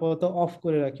সিমটা আপাতত অফ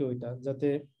করে রাখি ওইটা, যাতে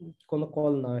কোনো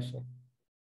কল না আসে।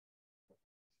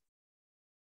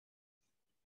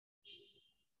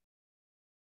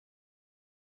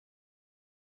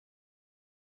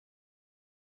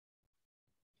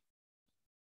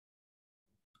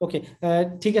 ওকে,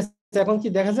 ঠিক আছে, এখন কি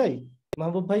দেখা যায়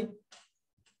মাহবুব ভাই?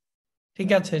 ঠিক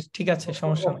আছে, ঠিক আছে,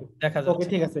 সমস্যা ওকে, নেই, দেখা ওকে যাচ্ছে।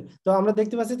 ঠিক আছে, তো আমরা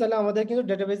দেখতে পাচ্ছি তাহলে আমাদের কিন্তু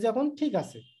ডেটাবেজ এখন ঠিক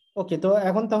আছে। ওকে, তো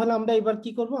এখন তাহলে আমরা এবার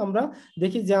কি করব, আমরা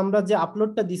দেখি যে আমরা যে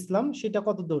আপলোডটা দিছিলাম সেটা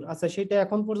কত দূর। আচ্ছা, সেটা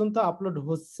এখন পর্যন্ত আপলোড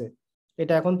হচ্ছে,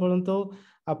 এটা এখন পর্যন্ত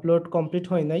আপলোড কমপ্লিট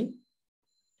হয় নাই।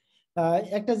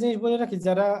 একটা জিনিস বলে রাখি,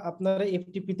 যারা আপনারা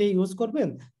এফটিপি তে ইউজ করবেন,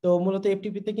 তো মূলত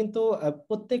এফটিপি তে কিন্তু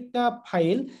প্রত্যেকটা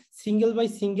ফাইল সিঙ্গেল বাই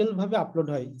সিঙ্গেল ভাবে আপলোড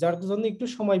হয়, যার জন্য একটু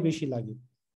সময় বেশি লাগে।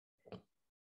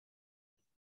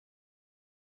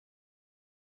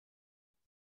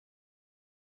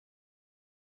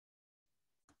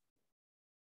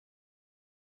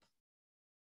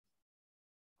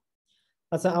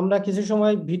 আচ্ছা, আমরা কিছু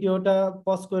সময় ভিডিওটা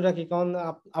পজ করে রাখি, কারণ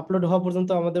আপলোড হওয়া পর্যন্ত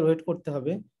আমাদের ওয়েট করতে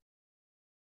হবে।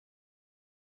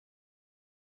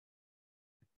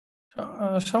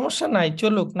 সমস্যা নাই,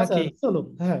 চলুক আচ্ছা নাকি? চলো,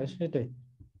 হ্যাঁ সেটাই,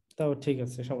 তাও ঠিক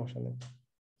আছে, সমস্যা নেই,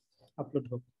 আপলোড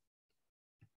হোক।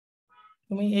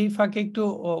 তুমি এই ফাঁকে একটু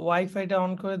ওয়াইফাইটা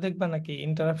অন করে দেখবা নাকি ও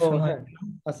ইন্টারাপশন হয় হ্যাঁ, কিনা।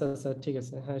 আচ্ছা আচ্ছা ঠিক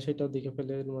আছে, হ্যাঁ সেটাও দেখে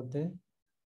ফেলে এর মধ্যে।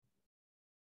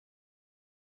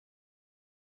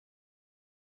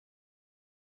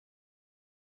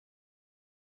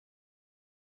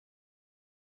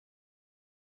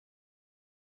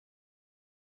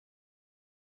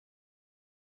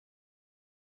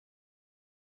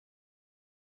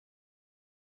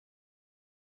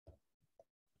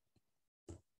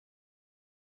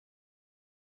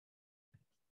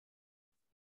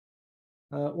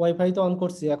 ওয়াইফাই তো অন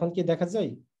করছি, এখন কি দেখা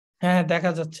যায়? হ্যাঁ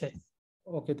দেখা যাচ্ছে।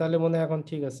 ওকে, তাহলে মনে হয় এখন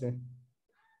ঠিক আছে।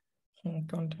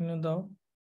 কন্টিনিউ দাও,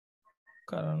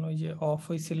 কারণ ওই যে অফ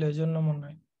হয়েছিল এই জন্য মনে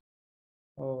হয়।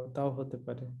 ও, তাও হতে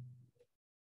পারে।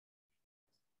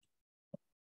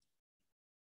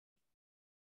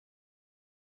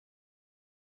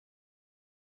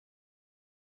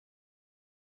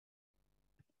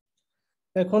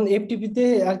 এখন এফটিপি তে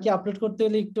আর কি আপলোড করতে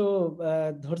হলে একটু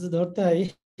ধৈর্য ধরতে হয়।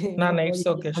 না না, ইটস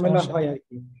একটু ওকে, ঝামেলা সমস্যা হয় নেই। আর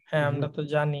কি। হ্যাঁ আমরা তো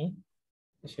জানি,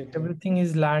 সেটাই। Everything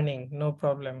is learning, no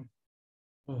problem.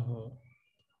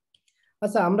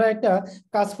 আচ্ছা, আমরা একটা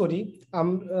কাজ করি।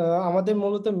 আমাদের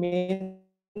মূলত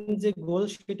মেন যে গোল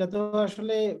সেটা তো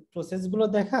আসলে প্রসেস গুলো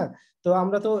দেখা। তো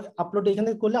আমরা তো আপলোড এখানে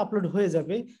করলে আপলোড হয়ে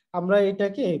যাবে। আমরা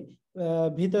এটাকে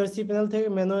ভিতরে cPanel থেকে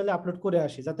ম্যানুয়ালি আপলোড করে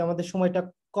আসি, যাতে আমাদের সময়টা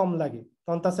কম লাগে,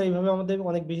 কারণ তাছাড়া এইভাবে আমাদের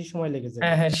অনেক বেশি সময় লেগে যায়।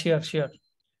 হ্যাঁ হ্যাঁ, শিওর শিওর।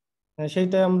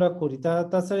 সেইটাই আমরা করি।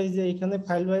 তাছাড়া এই যে এখানে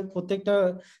ফাইল বাই প্রত্যেকটা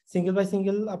সিঙ্গেল বাই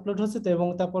সিঙ্গেল আপলোড হচ্ছে তো, এবং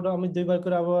তারপর আমি দুইবার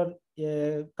করে আবার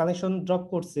কানেকশন ড্রপ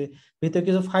করছে, ভিতরে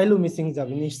কিছু ফাইলও মিসিং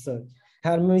যাবে নিশ্চয়।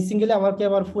 আর মিসিং গেলে আমাকে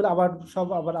আবার ফুল আবার সব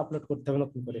আবার আপলোড করতে হবে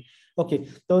নতুন করে। ওকে,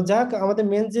 তো যাক, আমাদের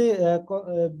মেন যে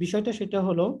বিষয়টা সেটা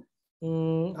হলো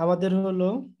আমাদের হলো,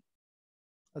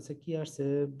 আচ্ছা কি আসছে,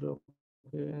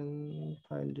 ব্রোকেন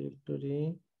ফাইল ডিরেক্টরি।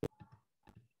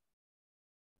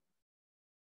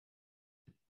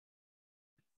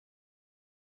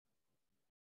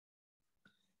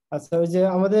 আচ্ছা, ওই যে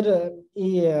আমাদের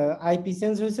আইপি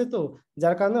চেঞ্জ হয়েছে তো,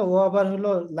 যার কারণে ও আবার হলো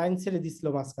লাইন ছেড়ে দিছিল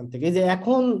মাঝখান থেকে। এই যে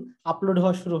এখন আপলোড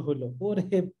হওয়া শুরু হলো, ওরে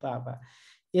বাবা,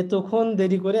 এতক্ষণ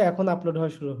দেরি করে এখন আপলোড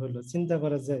হওয়া শুরু হলো, চিন্তা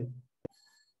করা যায়।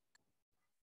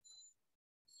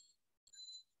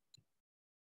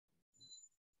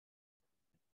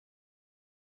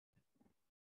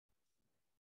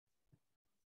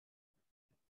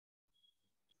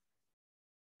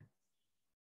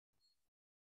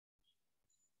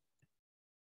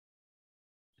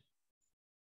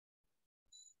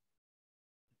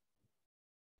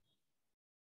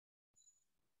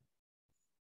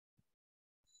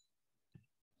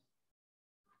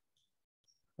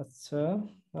 আচ্ছা,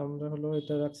 আমরা হলো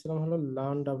এটা রাখছিলাম হলো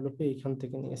লার্ন ডাব্লিউপি, এখান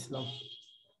থেকে নিয়েছিলাম।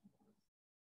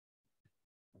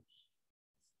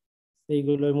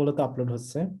 এইগুলো মূলত আপলোড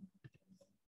হচ্ছে।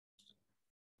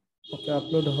 ওকে,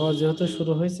 আপলোড হওয়া যেহেতু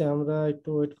শুরু হয়েছে, আমরা একটু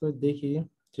ওয়েট করে দেখি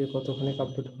যে কতক্ষণে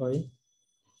আপলোড হয়।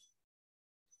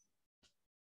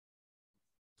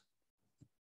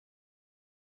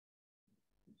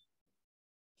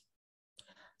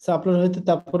 আপলোড হইতে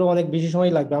তারপরে অনেক বেশি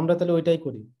সময় লাগবে, আমরা তাহলে ওইটাই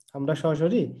করি। আমরা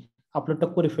সরাসরি আপলোডটা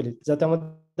করে ফেলি, যাতে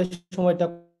আমাদের সময়টা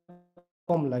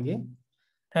কম লাগে।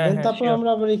 হ্যাঁ দেন হ্যাঁ তারপর শিওর। আমরা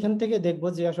আবার এখান থেকে দেখবো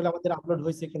যে আসলে আমাদের আপলোড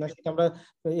হয়েছে কিনা, সেটা আমরা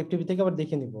এফটিপি থেকে আবার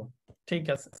দেখে নিব। ঠিক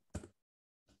আছে।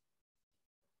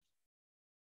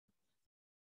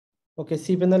 ওকে,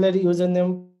 cPanel এর ইউজার নেম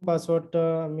পাসওয়ার্ডটা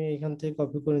আমি এখান থেকে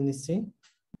কপি করে নিচ্ছি।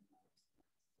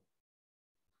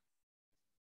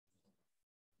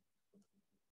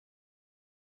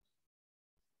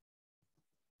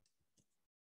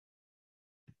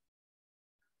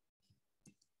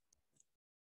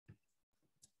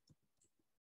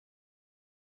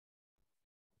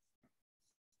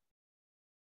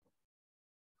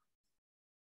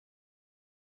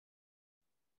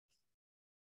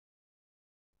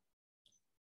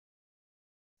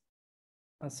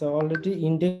 আচ্ছা, অলরেডি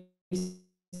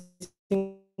ইন্ডেক্সিং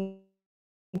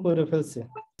করে ফেলছে,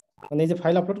 মানে এই যে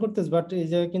ফাইল আপলোড করতেছে, বাট এই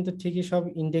যে কিন্তু ঠিকই সব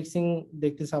ইন্ডেক্সিং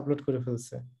দেখতেছে, আপলোড করে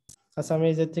ফেলছে। আচ্ছা, আমি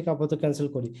এই যে থেকে আপাতত ক্যান্সেল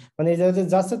করি, মানে এই জায়গাতে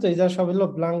যাচ্ছে তো, এই জায়গা সব হলো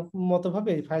ব্ল্যাঙ্ক মতো ভাবে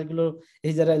এই ফাইলগুলো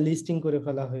এই জায়গায় লিস্টিং করে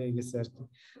ফেলা হয়ে গেছে আর কি।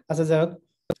 আচ্ছা যাই হোক,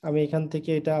 আমি এখান থেকে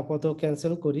এটা আপাতত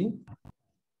ক্যান্সেল করি।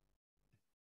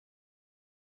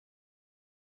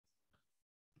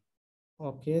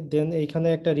 ওকে, দেন এইখানে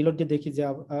একটা রিলোড দিয়ে দেখি যে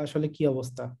আসলে কি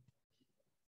অবস্থা।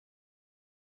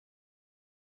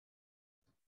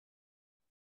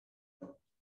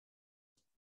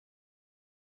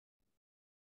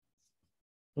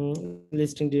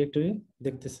 লিস্টিং ডিরেক্টরি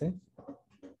দেখতেছে।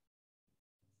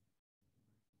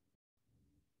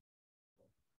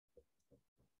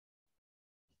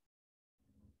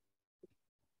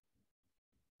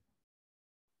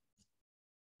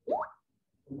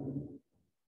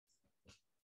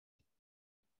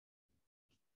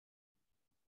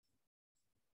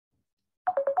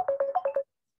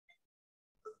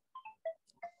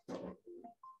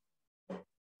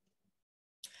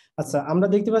 আচ্ছা, আমরা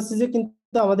দেখতে পাচ্ছি যে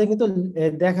কিন্তু আমাদের কিন্তু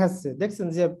দেখাচ্ছে, দেখছেন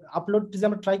যে আপলোড যে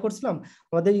আমরা ট্রাই করছিলাম,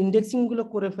 আমাদের ইন্ডেক্সিং গুলো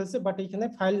করে ফেলছে, বাট এখানে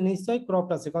ফাইল নিশ্চয়ই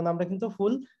ক্রপড আছে, কারণ আমরা কিন্তু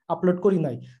ফুল আপলোড করি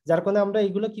নাই। যার কারণে আমরা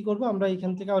এইগুলো কি করব, আমরা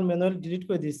এখান থেকে আবার ম্যানুয়ালি ডিলিট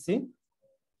করে দিচ্ছি।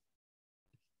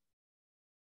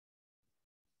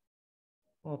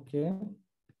 ওকে,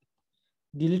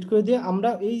 ডিলিট করে দিয়ে আমরা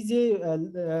এই যে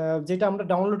যেটা আমরা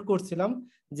ডাউনলোড করছিলাম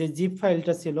যে জিপ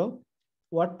ফাইলটা ছিল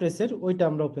ওয়ার্ডপ্রেসের, ওইটা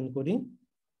আমরা ওপেন করি।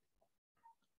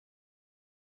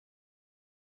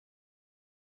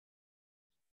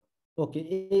 ওকে,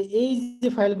 এই যে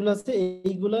ফাইলগুলো আছে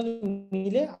এইগুলো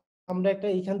মিলে আমরা একটা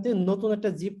এইখান থেকে নতুন একটা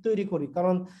জিপ তৈরি করি,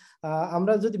 কারণ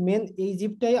আমরা যদি মেন এই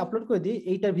জিপটাই আপলোড করে দিই,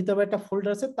 এইটার ভিতরে একটা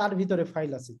ফোল্ডার আছে, তার ভিতরে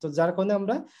ফাইল আছে, তো যার কারণে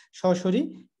আমরা সরাসরি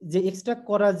যে এক্সট্রাক্ট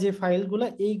করা যে ফাইলগুলো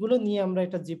এইগুলো নিয়ে আমরা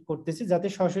একটা জিপ করতেছি, যাতে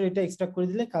সরাসরি এটা এক্সট্রাক্ট করে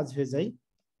দিলে কাজ হয়ে যায়।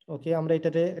 ওকে, আমরা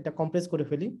এটা কম্প্রেস করে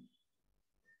ফেলি।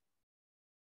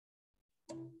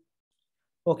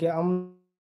 ওকে, আমরা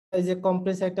এই যে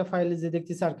কম্প্রেস একটা ফাইল যে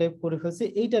দেখতেছি আর্কাইভ করে ফেলছি,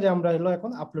 এইটারে আমরা হলো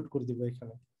এখন আপলোড করে দিব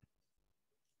এখানে।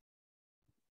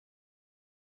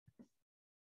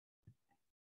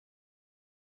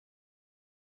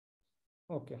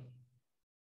 ওকে,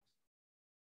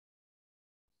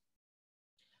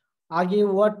 আগে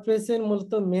ওয়ার্ডপ্রেসের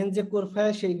মূলত মেন যে কোর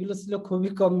ফাইল সেইগুলো ছিল খুবই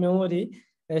কম মেমোরি,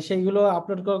 সেইগুলো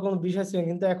আপলোড করার কোনো বিষয় ছিল,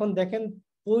 কিন্তু এখন দেখেন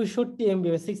 65 MB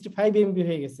 65 MB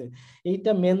হয়ে গেছে।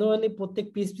 এইটা ম্যানুয়ালি প্রত্যেক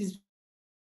পিস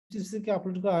কে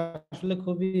আপলোড করা আসলে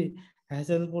খুবই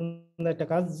হ্যাসেলপূর্ণ একটা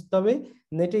কাজ। তবে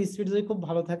নেটের স্পিড যদি খুব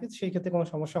ভালো থাকে সেই ক্ষেত্রে কোনো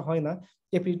সমস্যা হয় না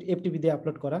এফটিপি দিয়ে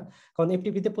আপলোড করা, কারণ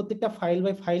এফটিপি তে প্রত্যেকটা file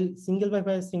by file single by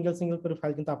file single করে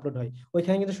ফাইল কিন্তু আপলোড হয়।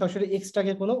 ওইখানে কিন্তু সরাসরি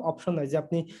এক্সট্রাকে কোনো অপশন নাই যে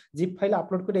আপনি জিপ ফাইল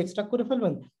আপলোড করে এক্সট্রাক্ট করে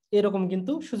ফেলবেন, এরকম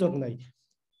কিন্তু সুযোগ নাই।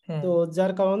 তো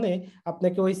যার কারণে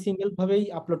আপনাকে ওই সিঙ্গেল ভাবেই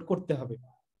আপলোড করতে হবে।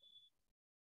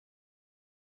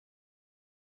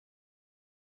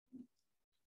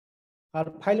 আর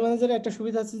ফাইল ম্যানেজারে একটা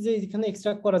সুবিধা আছে যে এখানে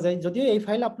এক্সট্রাক্ট করা যায়, যদিও এই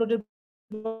ফাইল আপলোডের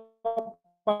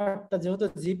পার্টটা যেহেতু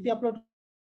জিপি আপলোড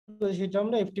করে সেটা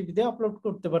আমরা এফটিপি তে আপলোড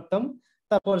করতে পারতাম,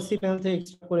 তারপর cPanel থেকে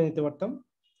এক্সট্রাক্ট করে নিতে পারতাম।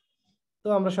 তো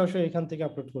আমরা সরাসরি এখান থেকে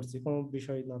আপলোড করছি, কোনো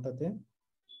বিষয় না তাতে।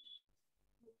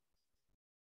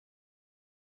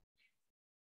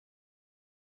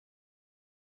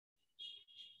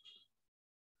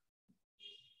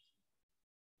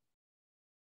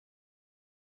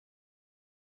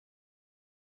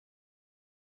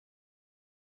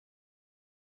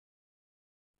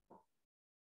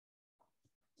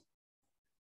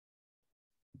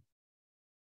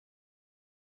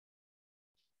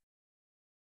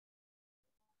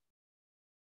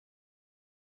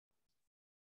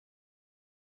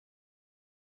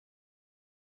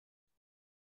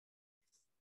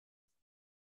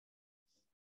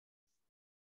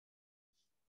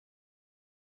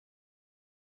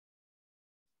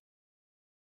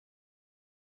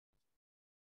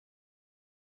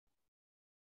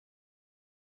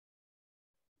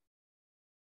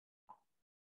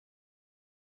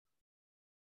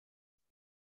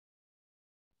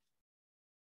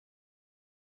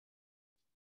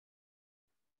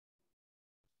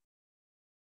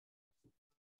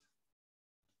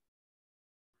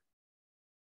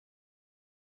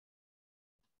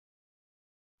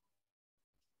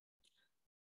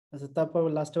 আচ্ছা, তারপর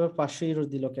লাস্ট আবার 500 ইউরো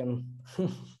দিল কেন?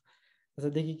 আচ্ছা,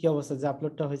 দেখি কি অবস্থা, যে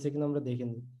আপলোডটা হয়েছে কিনা আমরা দেখে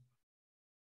নিই।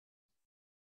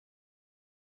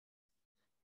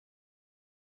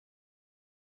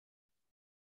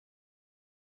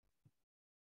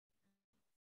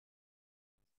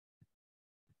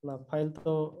 না, ফাইল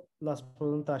তো লাস্ট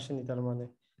পর্যন্ত আসেনি তার মানে।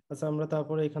 আচ্ছা, আমরা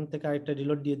তারপরে এখান থেকে আরেকটা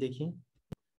রিলোড দিয়ে দেখি।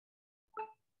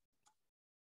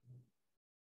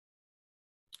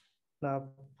 না,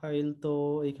 ফাইল তো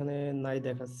এখানে নাই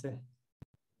দেখাচ্ছে।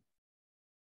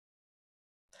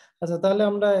 আচ্ছা, তাহলে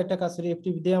আমরা একটা কাজ করি,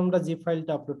 এফটিপি দিয়ে আমরা জিপ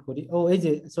ফাইলটা আপলোড করি। ও, এই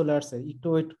যে চলে আসছে, একটু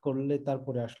ওয়েট করলে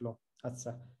তারপরে আসলো।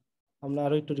 আচ্ছা, আমরা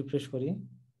আরো একটু রিফ্রেশ করি।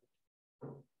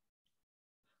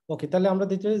 ওকে, তাহলে আমরা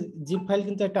দেখতে জিপ ফাইল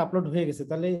কিন্তু একটা আপলোড হয়ে গেছে,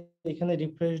 তাহলে এখানে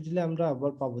রিফ্রেশ দিলে আমরা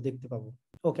আবার পাবো, দেখতে পাবো।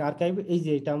 ওকে, আর্কাইভ এই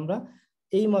যে এটা আমরা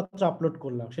এই মাত্র আপলোড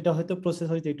করলাম, সেটা হয়তো প্রসেস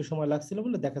হইতে একটু সময় লাগছিল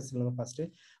বলে দেখাচ্ছিল না ফার্স্টে।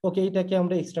 ওকে, এটাকে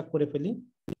আমরা এক্সট্রাক্ট করে ফেলি।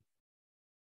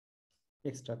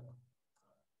 এক্সট্রাক্ট,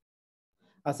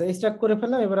 আচ্ছা, এক্সট্রাক্ট করে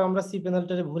ফেললাম। এবার আমরা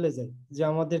cPanelটারে ভুলে যাই যে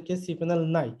আমাদেরকে cPanel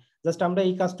নাই। জাস্ট আমরা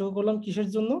এই কাজটুকু করলাম কিসের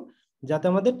জন্য, যাতে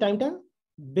আমাদের টাইমটা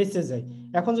বেঁচে যায়।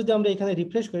 এখন যদি আমরা এখানে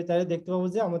রিফ্রেশ করি তাহলে দেখতে পাবো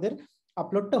যে আমাদের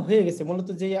আপলোডটা হয়ে গেছে। মূলত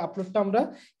যে আপলোডটা আমরা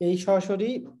এই সরাসরি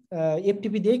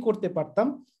এফটিপি দিয়েই করতে পারতাম,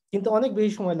 কিন্তু অনেক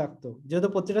বেশি সময় লাগতো, যেহেতু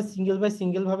প্রত্যেকটা সিঙ্গেল বাই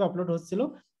সিঙ্গেল ভাবে আপলোড হচ্ছিল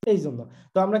এই জন্য।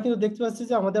 তো আমরা কিন্তু দেখতে পাচ্ছি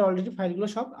যে আমাদের অলরেডি ফাইলগুলো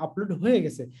সব আপলোড হয়ে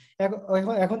গেছে।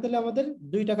 এখন তাহলে আমাদের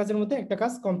 2টা কাজের মধ্যে একটা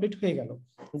কাজ কমপ্লিট হয়ে গেল,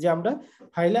 যে আমরা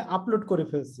ফাইলে আপলোড করে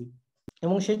ফেলছি।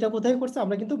 এবং সেটা কোথায় করছি,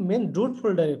 আমরা কিন্তু মেন রুট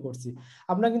ফোল্ডারে করছি।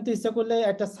 আমরা কিন্তু ইচ্ছা করলে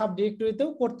একটা সাব ডিরেক্টরিতেও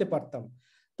করতে পারতাম।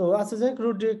 তো আচ্ছা, যাই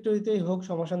রুট ডিরেক্টরিতেই হোক,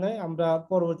 সমস্যা নাই, আমরা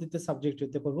পরবর্তীতে সাব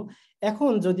ডিরেক্টরিতে করবো।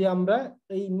 এখন যদি আমরা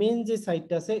এই মেন যে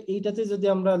সাইটটা আছে এইটাতে যদি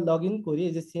আমরা লগ ইন করি,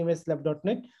 এই যে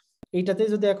cmslab.net, এইটাতে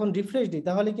যদি এখন রিফ্রেশ দিই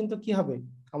তাহলে কিন্তু কি হবে,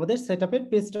 আমাদের সেটআপের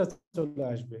পেজটা চলে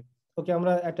আসবে। ওকে,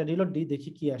 আমরা একটা রিলোড দিই, দেখি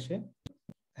কি আসে।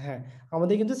 হ্যাঁ,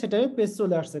 আমাদের কিন্তু সেটআপের পেজ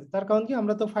চলে আসছে, তার কারণ কি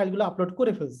আমরা তো ফাইলগুলো আপলোড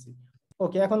করে ফেলছি।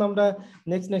 ওকে, এখন আমরা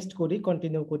নেক্সট করি,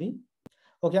 কন্টিনিউ করি।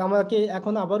 ওকে, আমাকে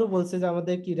এখন আবারও বলছে যে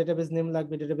আমাদের কি ডেটাবেস নেম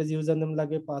লাগবে, ডেটাবেস ইউজার নেম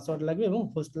লাগবে, পাসওয়ার্ড লাগবে এবং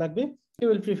হোস্ট লাগবে,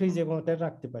 টেবিল প্রিফিক্স যে কোনোটা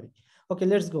রাখতে পারি। ওকে,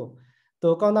 লেটস গো। তো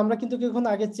কারণ আমরা কিন্তু এখন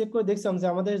আগে চেক করে দেখছিলাম যে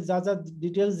আমাদের যা যা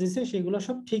ডিটেলস দিছে সেগুলো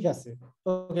সব ঠিক আছে।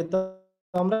 ওকে, তো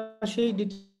আমরা সেই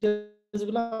ডিটেলস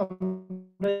গুলো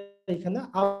আমরা এখানে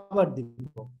আবার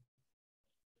দিব।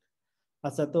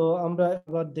 আচ্ছা, তো আমরা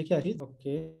আবার দেখে আসি।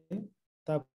 ওকে,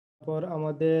 তারপর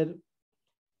আমাদের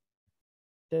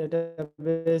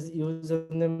ডেটাবেস ইউজার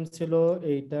নেম ছিল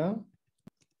এইটা।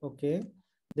 ওকে,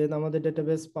 দেন আমাদের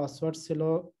ডেটাবেস পাসওয়ার্ড ছিল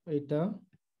এইটা।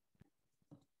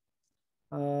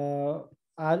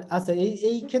 আর আচ্ছা,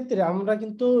 এই ক্ষেত্রে আমরা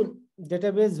কিন্তু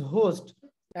ডেটাবেস হোস্ট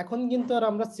এখন কিন্তু আর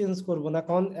আমরা চেঞ্জ করব না,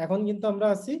 কারণ এখন কিন্তু আমরা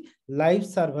আছি লাইভ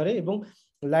সার্ভারে, এবং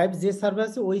লাইভ যে সার্ভার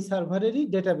আছে ওই সার্ভারেরই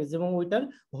ডেটাবেস এবং ওইটার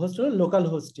হোস্ট হলো লোকাল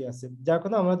হোস্টই আছে, যার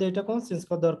কারণে আমাদের এটা কোনো চেঞ্জ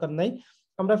করার দরকার নাই।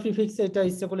 আমরা প্রিফিক্স এটা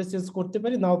ইচ্ছা করলে চেঞ্জ করতে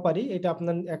পারি, নাও পারি, এটা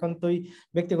আপনার একান্তই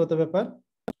ব্যক্তিগত ব্যাপার।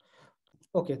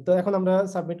 ওকে, তো এখন আমরা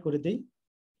সাবমিট করে দিই।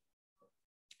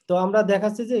 তো আমরা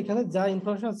দেখাচ্ছি যে এখানে যা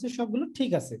ইনফরমেশন আছে সবগুলো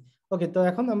ঠিক আছে। ওকে, তো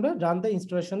এখন আমরা রান দ্য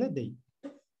ইনস্টলেশনে দেই।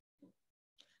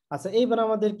 আচ্ছা, এইবার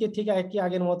আমাদেরকে ঠিক একই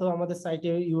আগের মতো আমাদের সাইটে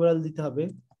ইউআরএল দিতে হবে।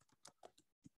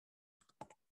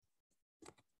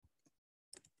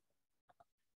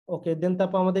 ওকে, দেন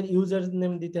তারপর আমাদের ইউজার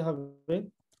নেম দিতে হবে,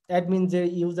 অ্যাডমিন যে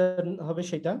ইউজার হবে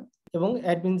সেটা, এবং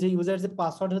অ্যাডমিন যে ইউজার যে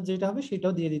পাসওয়ার্ড যেটা হবে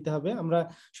সেটাও দিয়ে দিতে হবে। আমরা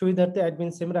সুবিধার্থে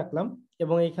অ্যাডমিন সেম রাখলাম,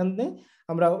 এবং এখানে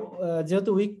আমরা যেহেতু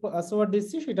উইক পাসওয়ার্ড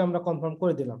দিচ্ছি সেটা আমরা কনফার্ম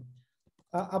করে দিলাম।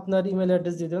 আপনার ইমেল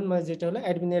অ্যাড্রেস দিয়ে দেবেন, মানে যেটা হলো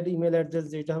অ্যাডমিনের ইমেল অ্যাড্রেস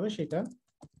যেটা হবে সেটা।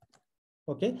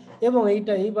 ওকে, এবং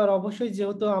এইবার অবশ্যই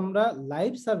যেহেতু আমরা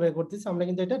লাইভ সার্ভে করতেছি, আমরা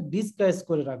কিন্তু এটা ডিসকাস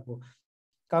করে রাখবো,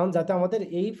 কারণ যাতে আমাদের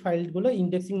এই ফাইলগুলো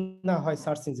ইন্ডেক্সিং না হয়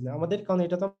সার্চ ইঞ্জিনে আমাদের, কারণ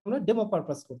এটা তো আমরা ডেমো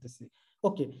পারপাস করতেছি।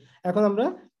 ওকে, এখন আমরা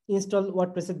ইনস্টল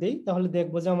ওয়ার্ডপ্রেসে দেই, তাহলে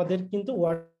দেখবো যে আমাদের কিন্তু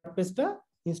ওয়ার্ডপ্রেসটা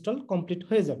ইনস্টল কমপ্লিট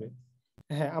হয়ে যাবে।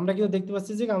 হ্যাঁ, আমরা কিন্তু দেখতে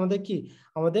পাচ্ছি যে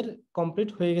আমাদের কমপ্লিট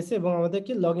হয়ে গেছে এবং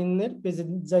আমাদেরকে লগ ইনের পেজে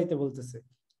যাইতে বলতেছে।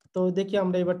 তো দেখি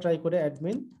আমরা এবার ট্রাই করে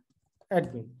অ্যাডমিন।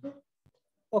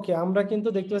 ওকে, আমরা কিন্তু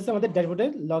দেখতে পাচ্ছি আমাদের ড্যাশবোর্ডে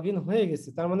লগ ইন হয়ে গেছে,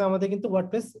 তার মানে আমাদের কিন্তু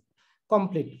ওয়ার্ডপ্রেস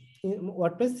কমপ্লিট,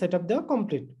 ওয়ার্ডপ্রেস সেটআপ দেওয়া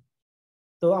কমপ্লিট।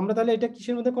 তো আমরা তাহলে এটা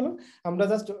কিসের মধ্যে করলাম, আমরা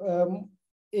জাস্ট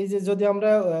এই যে যদি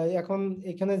আমরা এখন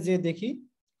এখানে যে দেখি,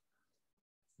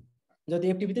 যদি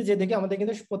এফটিপিতে যে দেখি আমাদের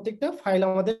কিন্তু প্রত্যেকটা ফাইল,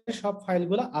 আমাদের সব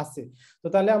ফাইলগুলো আছে। তো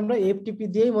তাহলে আমরা এফটিপি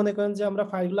দিয়েই মনে করেন যে আমরা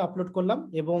ফাইলগুলো আপলোড করলাম,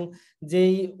 এবং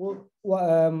যেই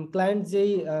ক্লায়েন্ট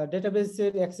যেই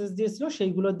ডেটাবেসের অ্যাক্সেস দিয়েছিল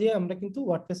সেইগুলো দিয়ে আমরা কিন্তু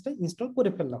ওয়ার্ডপ্রেসটা ইনস্টল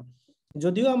করে ফেললাম।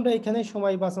 যদিও আমরা এখানে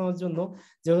সময় বাঁচানোর জন্য,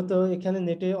 যেহেতু এখানে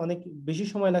নেটে অনেক বেশি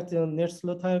সময় লাগছে নেট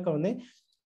স্লো থাকার কারণে,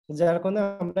 যার কারণে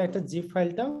আমরা একটা জিপ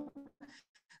ফাইলটা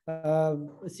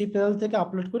cPanel থেকে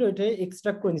আপলোড করে ওইটা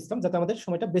এক্সট্রাক্ট করে নিতাম যাতে আমাদের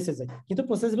সময়টা বেঁচে যায়, কিন্তু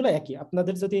প্রসেসগুলো একই।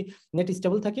 আপনাদের যদি নেট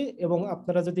স্টেবল থাকে এবং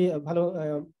আপনারা যদি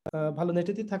ভালো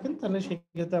নেটেতে থাকেন, তাহলে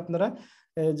সেক্ষেত্রে আপনারা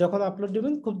যখন আপলোড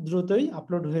দিবেন খুব দ্রুতই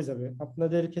আপলোড হয়ে যাবে,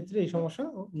 আপনাদের ক্ষেত্রে এই সমস্যা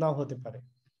নাও হতে পারে।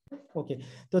 ওকে,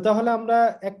 তো তাহলে আমরা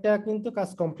একটা কিন্তু কাজ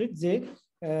কমপ্লিট, যে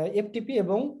এফটিপি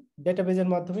এবং ডেটাবেজের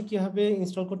মাধ্যমে কিভাবে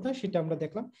ইনস্টল করতে হয় সেটা আমরা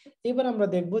দেখলাম। এবার আমরা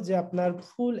দেখব যে আপনার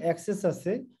ফুল অ্যাক্সেস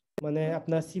আছে, মানে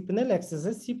আপনার cPanel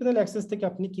অ্যাক্সেস থেকে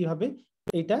আপনি কিভাবে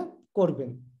এটা করবেন।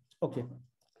 ওকে,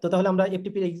 তো তাহলে আমরা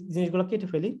এফটিপি এই জিনিসগুলো কেটে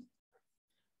ফেলি,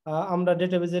 আমরা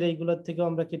ডেটাবেজের এইগুলোর থেকেও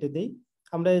আমরা কেটে দেই।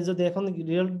 আমরা যদি এখন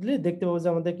রিয়েলি দেখতে পাবো যে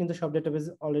আমাদের কিন্তু সব ডেটাবেজ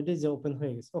অলরেডি যে ওপেন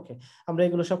হয়ে গেছে। ওকে, আমরা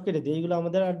এগুলো সব কেটে দিই, এগুলো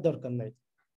আমাদের আর দরকার নাই।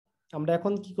 আমরা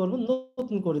এখন কি করব,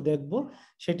 নতুন করে দেখব,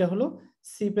 সেটা হলো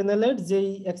cPanel এর যেই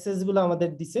অ্যাক্সেস গুলো আমাদের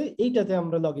দিছে এইটাতে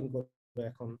আমরা লগ ইন করবো।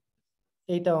 এখন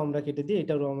এইটাও আমরা কেটে দিই,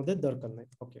 এটারও আমাদের দরকার নাই।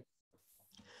 ওকে,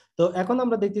 তো এখন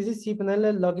আমরা দেখতেছি cPanel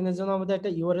এর লগ ইনের জন্য আমাদের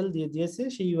একটা ইউআরএল দিয়ে দিয়েছে,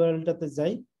 সেই ইউআরএলটাতে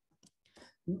যাই।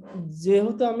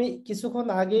 যেহেতু আমি কিছুক্ষণ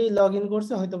আগে লগ ইন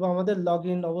করছি, হয়তো আমাদের লগ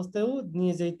ইন অবস্থায়ও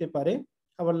নিয়ে যেতে পারে,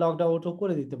 আবার লগ আউটও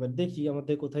করে দিতে পারে, দেখি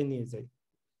আমাদের কোথায় নিয়ে যায়।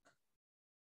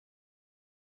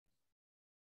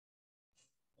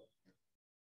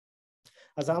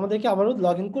 আচ্ছা, আমাদেরকে আবারও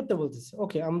লগ ইন করতে বলতেছে।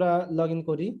 ওকে, আমরা লগ ইন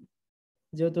করি,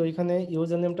 যেহেতু এখানে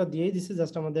ইউজার নেমটা দিয়েই দিছে,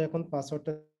 জাস্ট আমাদের এখন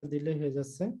পাসওয়ার্ডটা দিলেই হয়ে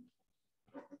যাচ্ছে।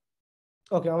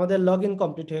 ওকে, আমাদের লগ ইন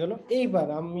কমপ্লিট হয়ে গেল। এইবার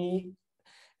আমি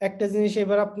একটা জিনিস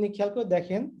এবার আপনি খেয়াল করে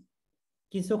দেখেন,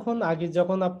 কিছুক্ষণ আগে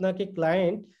যখন আপনাকে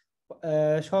ক্লায়েন্ট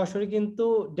সরাসরি কিন্তু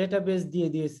ডেটাবেস দিয়ে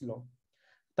দিয়েছিল,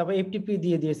 তারপর এফটিপি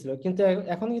দিয়ে দিয়েছিল, কিন্তু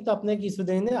এখন কিন্তু আপনাকে কিছু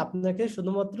দেয়নি, আপনাকে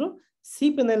শুধুমাত্র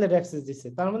cPanel এর অ্যাক্সেস দিচ্ছে।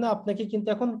 তার মানে আপনাকে কিন্তু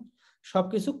এখন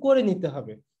সবকিছু করে নিতে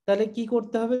হবে। তাহলে কি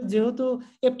করতে হবে, যেহেতু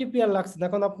FTP আর লাগছে না,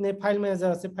 এখন আপনি ফাইল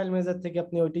ম্যানেজার আছে, ফাইল ম্যানেজার থেকে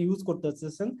আপনি ওইটা ইউজ করতে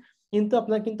চাচ্ছেন, কিন্তু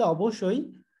আপনার কিন্তু অবশ্যই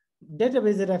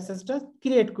ডেটাবেজের অ্যাক্সেসটা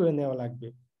ক্রিয়েট করে নেওয়া লাগবে।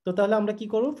 তো তাহলে আমরা কি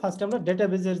করব, ফার্স্ট আমরা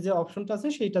ডেটাবেজের যে অপশনটা আছে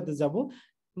সেইটাতে যাব,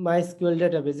 MySQL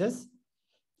ডেটাবেজেস,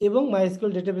 এবং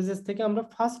MySQL ডেটাবেজেস থেকে আমরা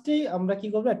ফার্স্টেই আমরা কি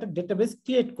করব, একটা ডেটাবেজ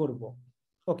ক্রিয়েট করব।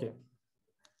 ওকে,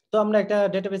 তো আমরা একটা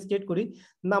ডেটাবেজ ক্রিয়েট করি,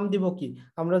 নাম দিব কি,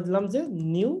 আমরা দিলাম যে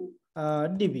নিউ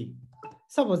ডিবি,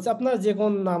 সাপোজ আপনারা যে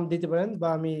কোন নাম দিতে পারেন, বা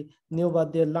আমি নিউ বাদ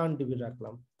দিয়ে লার্ন ডিবি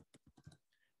রাখলাম,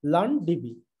 লার্ন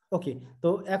ডিবি। ওকে, তো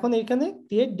এখন এখানে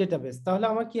ক্রিয়েট ডেটাবেস, তাহলে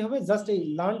আমার কি হবে, জাস্ট এই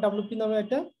লার্ন ডাব্লিউপি নামে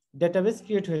একটা ডেটাবেস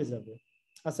ক্রিয়েট হয়ে যাবে।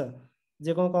 আচ্ছা,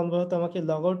 যে কোনো কারণবশত আমাকে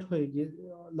লগ আউট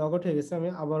হয়ে গেছে, আমি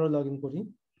আবারও লগ ইন করি।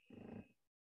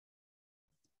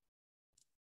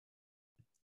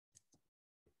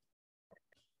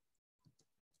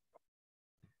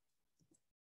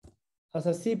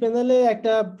 আচ্ছা, cPanel-এ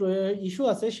একটা ইস্যু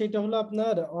আছে, সেটা হলো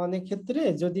আপনার অনেক ক্ষেত্রে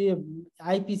যদি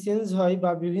আইপি চেঞ্জ হয়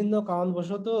বা বিভিন্ন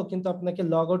কারণবশত কিন্তু আপনাকে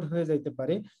লগ আউট হয়ে যাইতে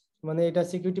পারে, মানে এটা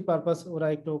সিকিউরিটি পারপাস ওরা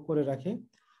একটু করে রাখে।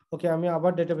 ওকে, আমি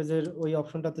আবার ডেটাবেজের ওই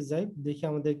অপশনটাতে যাই, দেখি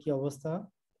আমাদের কি অবস্থা,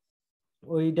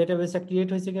 ওই ডেটাবেসটা ক্রিয়েট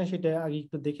হয়েছে কিনা সেটা আগে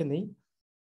একটু দেখে নেই।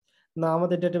 না,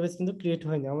 আমাদের ডেটাবেস কিন্তু ক্রিয়েট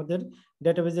হয়নি, আমাদের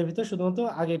ডেটাবেসের ভিতর শুধুমাত্র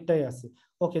আগেরটাই আছে।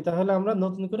 ওকে, তাহলে আমরা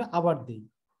নতুন করে আবার দিই।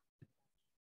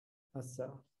 আচ্ছা,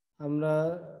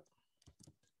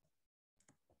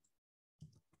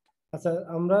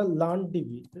 আমরা লার্ন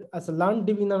ডিবি, আচ্ছা লার্ন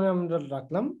ডিবি নামে আমরা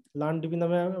রাখলাম, লার্ন ডিবি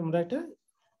নামে আমরা একটা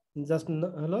জাস্ট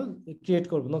হলো ক্রিয়েট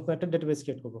করব, নতুন একটা ডেটাবেস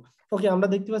ক্রিয়েট করব। ওকে, আমরা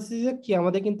দেখতে পাচ্ছি যে কি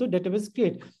আমাদের কিন্তু ডেটাবেস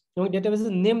ক্রিয়েট, এবং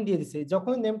ডেটাবেসের নেম দিয়ে দিছে,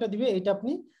 যখন নেমটা দিবে এটা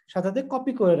আপনি সাথে সাথে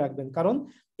কপি করে রাখবেন, কারণ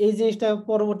এই জিনিসটা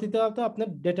পরবর্তীতে তো আপনার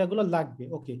ডেটাগুলো লাগবে।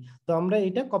 ওকে, তো আমরা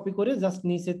এটা কপি করে জাস্ট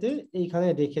নিচেতে এইখানে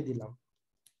রেখে দিলাম।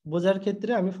 বোঝার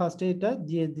ক্ষেত্রে আমি ফার্স্টে এটা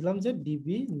দিয়ে দিলাম যে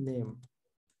ডিবি নেম।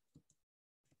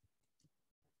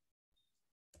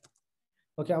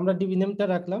 ওকে, আমরা ডিবি নেমটা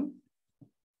রাখলাম।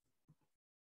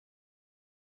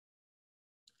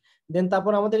 দেন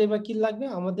তারপর আমাদের এবার কি লাগবে,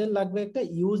 আমাদের লাগবে একটা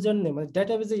ইউজার নেম, মানে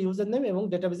ডেটাবেজের ইউজার নেম এবং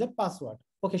ডেটাবেজের পাসওয়ার্ড।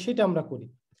 ওকে, সেটা আমরা করি,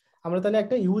 আমরা তাহলে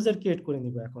একটা ইউজার ক্রিয়েট করে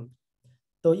নিব এখন।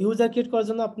 তো ইউজার ক্রিয়েট করার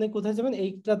জন্য আপনি কোথায় যাবেন,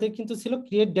 এইটাতে কিন্তু ছিল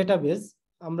ক্রিয়েট ডেটাবেজ,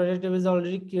 আমরা ডেটাবেজ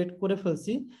অলরেডি ক্রিয়েট করে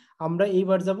ফেলছি। আমরা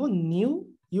এইবার যাব নিউ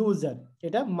ইউজার,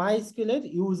 এটা MySQL এর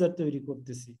ইউজার তৈরি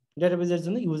করতেছি, ডেটাবেজের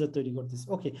জন্য ইউজার তৈরি করতেছি।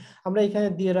 ওকে, আমরা এখানে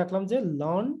দিয়ে রাখলাম যে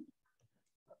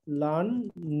লার্ন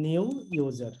নিউ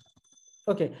ইউজার।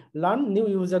 ওকে, লার্ন নিউ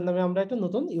ইউজার নামে আমরা একটা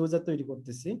নতুন ইউজার তৈরি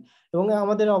করতেছি, এবং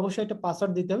আমাদের অবশ্যই একটা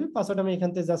পাসওয়ার্ড দিতে হবে। পাসওয়ার্ড আমি এখান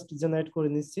থেকে জাস্ট জেনারেট করে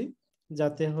নিচ্ছি,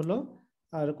 যাতে হলো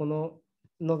আর কোনো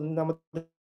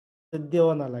আমাদের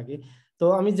দেওয়া না লাগে। তো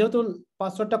আমি যেহেতু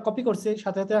পাসওয়ার্ডটা কপি করছি,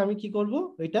 সাথে সাথে আমি কি করব,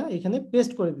 এটা এখানে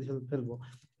পেস্ট করে ফেলবো,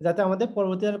 যাতে আমাদের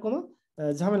পরবর্তী আর কোনো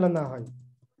ঝামেলা না হয়,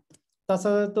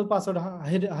 তাছাড়া তো পাসওয়ার্ড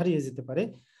হারিয়ে যেতে পারে।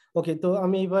 ওকে, তো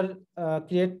আমি এবার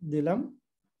ক্রিয়েট দিলাম।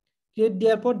 ক্রিয়েট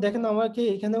দেওয়ার পর দেখেন আমাকে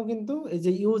এখানেও কিন্তু এই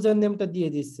যে ইউজার নেমটা দিয়ে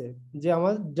দিচ্ছে, যে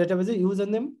আমার ডেটাবেজে ইউজার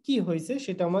নেম কি হয়েছে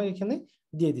সেটা আমার এখানে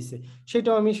দিয়ে দিছে,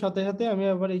 সেটাও আমি সাথে সাথে আমি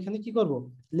আবার এখানে কি করব,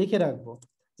 লিখে রাখবো,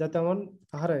 যাতে আমার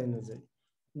হারায় না যায়,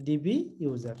 ডিবি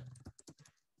ইউজার।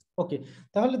 ওকে,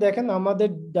 তাহলে দেখেন আমাদের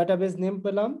ডেটাবেজ নেম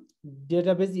পেলাম,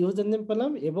 ডেটাবেজ ইউজার নেম পেলাম,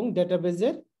 এবং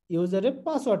ডেটাবেজের ইউজারের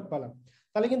পাসওয়ার্ড পেলাম।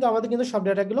 তাহলে কিন্তু আমাদের কিন্তু সব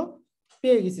ডেটাগুলো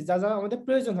পেয়ে গেছি, যা যা আমাদের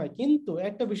প্রয়োজন হয়। কিন্তু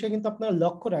একটা বিষয় কিন্তু আপনারা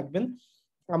লক্ষ্য রাখবেন,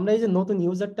 আমরা এই যে নতুন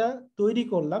ইউজারটা তৈরি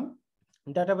করলাম,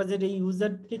 ডাটাবেজের এই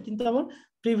ইউজারকে কিন্তু আমার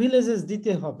প্রিভিলেজেস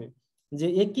দিতে হবে, যে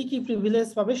এ কি কি প্রিভিলেজ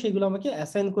পাবে সেগুলো আমাকে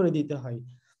অ্যাসাইন করে দিতে হয়।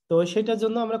 তো সেটার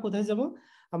জন্য আমরা কোথায় যাব,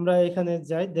 আমরা এখানে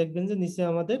যাই, দেখবেন যে নিচে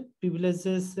আমাদের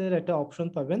প্রিভিলেজেস এর একটা অপশন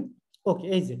পাবেন। ওকে,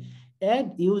 এই যে অ্যাড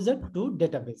ইউজার টু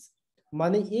ডেটাবেস,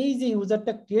 মানে এই যে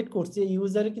ইউজারটা ক্রিয়েট করছে এই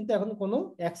ইউজারে কিন্তু এখন কোনো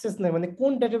অ্যাক্সেস নাই, মানে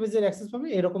কোন ডেটাবেজের অ্যাক্সেস পাবে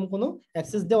এরকম কোনো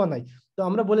অ্যাক্সেস দেওয়া নাই। তো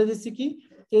আমরা বলে দিচ্ছি কি,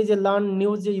 এই যে লার্ন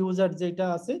নিউ যে ইউজার যেটা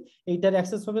আছে এইটার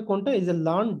অ্যাক্সেস পাবে কোনটা, এই যে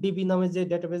লার্ন ডিবি নামে যে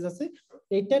ডেটাবেস আছে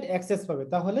এইটার অ্যাক্সেস পাবে।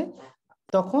 তাহলে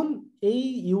তখন এই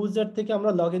ইউজার থেকে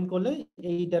আমরা লগ ইন করলে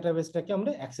এই ডেটাবেসটাকে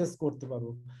আমরা অ্যাক্সেস করতে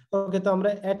পারবো। ওকে, তো আমরা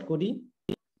অ্যাড করি,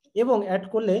 এবং অ্যাড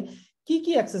করলে কি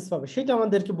কি অ্যাক্সেস পাবে সেটা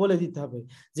আমাদেরকে বলে দিতে হবে,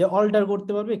 যে অল্টার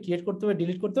করতে পারবে, ক্রিয়েট করতে পারবে,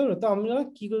 ডিলিট করতে পারবে। তো আমরা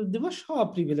কি করে দেবো, সব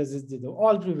প্রিভিলেজেস দিয়ে দেবো,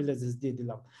 অল প্রিভিলেজেস দিয়ে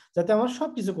দিলাম, যাতে আমার সব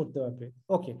কিছু করতে পারবে।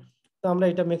 ওকে, তো আমরা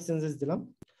এটা মেক চেঞ্জেস দিলাম।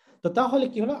 তো তাহলে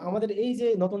কি হলো, আমাদের এই যে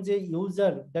নতুন যে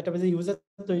ইউজার ডেটাবেজে ইউজার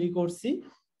তৈরি করছি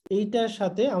এইটার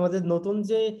সাথে আমাদের নতুন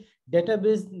যে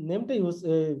ডেটাবেস নেমটা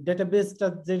ডেটাবেসটা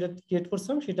যেটা ক্রিয়েট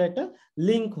করছিলাম সেটা একটা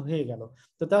লিংক হয়ে গেল।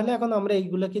 তো তাহলে এখন আমরা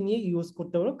এইগুলোকে নিয়ে ইউজ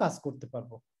করতে পারবো, কাজ করতে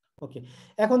পারবো। ওকে,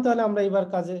 এখন তাহলে আমরা এবার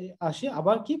কাজে আসি,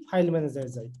 আবার কি ফাইল ম্যানেজারে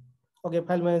যাই। ওকে,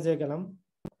 ফাইল ম্যানেজারে গেলাম।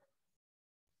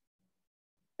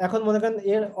 এখন মনে করেন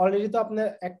এর অলরেডি তো আপনার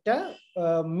একটা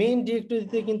মেইন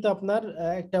ডিরেক্টরিতে কিন্তু আপনার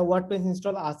একটা ওয়ার্ডপ্রেস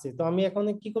ইনস্টল আছে। তো আমি এখন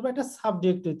কি করব, একটা সাব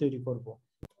ডিরেক্টরি তৈরি করব।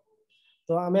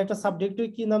 তো আমি একটা সাব ডিরেক্টরি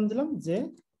কি নাম দিলাম, যে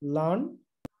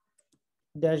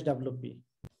learn-wp।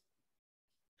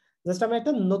 জাস্ট আমি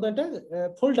একটা নতুন একটা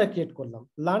ফোল্ডার ক্রিয়েট করলাম,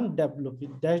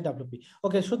 learn-wp।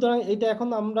 ওকে, সুতরাং এটা এখন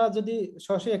আমরা যদি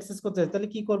সরাসরি অ্যাক্সেস করতে চাই তাহলে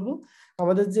কি করব,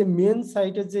 আমাদের যে মেন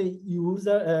সাইটের যে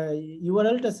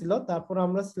ইউআরএলটা ছিল, তারপর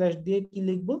আমরা স্ল্যাশ দিয়ে কি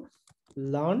লিখব,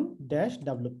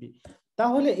 learn-wp।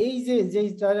 তাহলে এই যে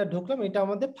জায়গায় ঢুকলাম, এটা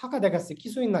আমাদের ফাঁকা দেখাচ্ছে,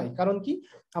 কিছুই নাই। কারণ কি,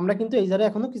 আমরা কিন্তু এই জায়গায়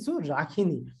এখনো কিছু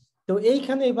রাখিনি। তো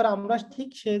এইখানে এবার আমরা ঠিক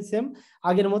সেম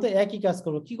আগের মতো একই কাজ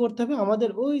করব। কি করতে হবে, আমাদের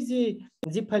ওই যে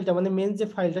জিপ ফাইলটা, মানে মেন যে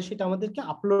ফাইলটা, সেটা আমাদেরকে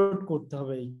আপলোড করতে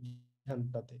হবে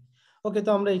এইখানটাতে। ওকে, তো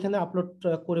আমরা এখানে আপলোড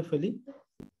করে ফেলি।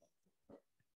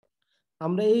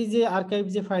 আমরা এই যে আর্কাইভ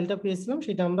যে ফাইলটা পেয়েছিলাম,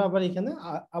 সেটা আমরা আবার এখানে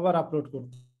আবার আপলোড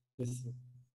করতেছি।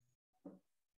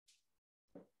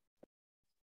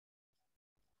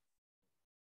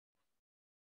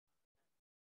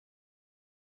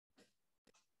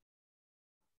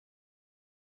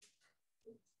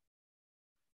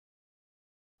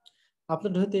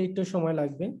 আপলোড হতে একটু সময়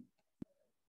লাগবে।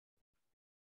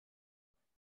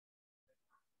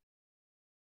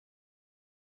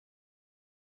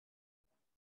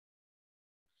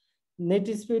 নেট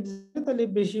স্পিড তাহলে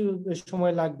বেশি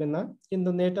সময় লাগবে না, কিন্তু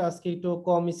নেট আজকে একটু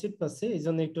কম স্পিড পাচ্ছে, এই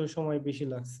জন্য একটু সময় বেশি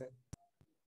লাগছে।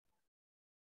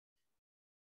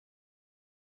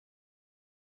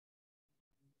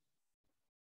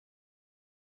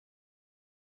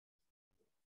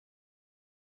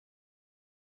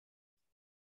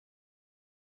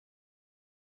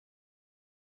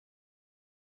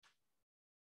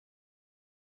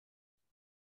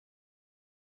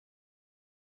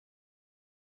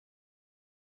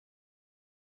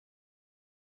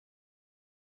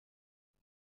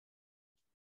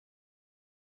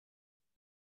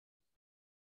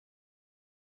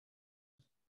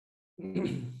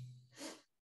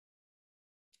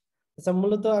 আচ্ছা,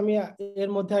 মূলত আমি এর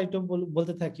মধ্যে একটু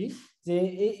বলতে থাকি যে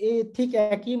ঠিক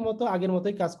একই মতো আগের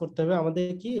মতোই কাজ করতে হবে আমাদের।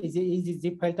 কি, এই যে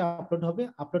জিপ ফাইলটা আপলোড হবে,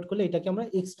 আপলোড করলে এটাকে আমরা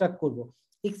এক্সট্রাক্ট করব।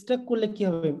 এক্সট্রাক্ট করলে কি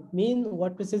হবে, মেইন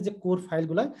ওয়ার্ডপ্রেসের যে কোর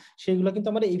ফাইলগুলো, সেগুলো কিন্তু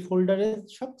আমার এই ফোল্ডারে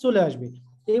সব চলে আসবে।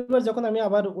 এবার যখন আমি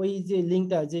আবার ওই যে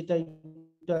লিঙ্কটা যেটা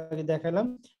আগে দেখালাম,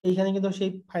 এইখানে কিন্তু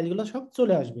সেই ফাইলগুলো সব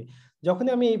চলে আসবে। যখন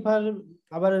আমি এইবার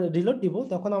আবার রিলোড দিব,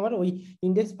 তখন আমার ওই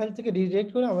ইন্ডেক্স ফাইল থেকে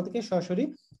রিডাইরেক্ট করে আমাদেরকে সরাসরি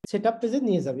সেটআপ পেজে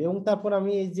নিয়ে যাবে। এবং তারপর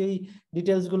আমি এই যে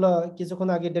ডিটেলস গুলো কিছুক্ষণ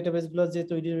আগে ডেটাবেস গুলো যে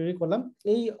তৈরি করলাম,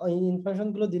 এই ইনফরমেশন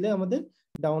গুলো দিলে আমাদের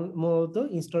ডাউনলোড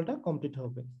ইনস্টলটা কমপ্লিট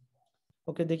হবে।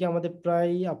 ওকে, দেখি আমাদের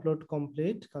প্রায় আপলোড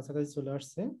কমপ্লিট, কাছাকাছি চলে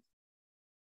আসছে।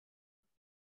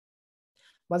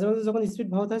 মাঝে মাঝে যখন স্পিড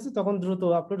ভালো থাকছে তখন দ্রুত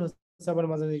আপলোড হচ্ছে, আবার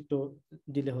মাঝে মাঝে একটু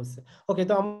ডিলে হচ্ছে। ওকে,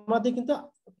 তো আমাদের কিন্তু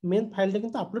মেন ফাইলটা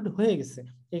কিন্তু আপলোড হয়ে গেছে।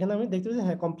 এখানে আমি দেখতে পাচ্ছি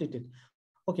হ্যাঁ কমপ্লিটেড।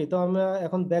 ওকে, তো আমরা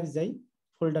এখন ব্যাক যাই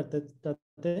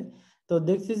ফোল্ডারটাতে। তো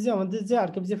দেখছি যে আমাদের যে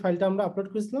আর্কাইভ যে ফাইলটা আমরা আপলোড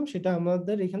করেছিলাম, সেটা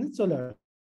আমাদের এখানে চলে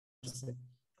আসছে।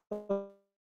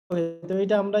 তো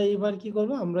এটা আমরা এইবার কি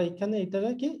করব, আমরা এখানে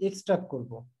এটাকে এক্সট্রাক্ট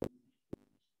করব।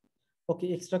 ওকে,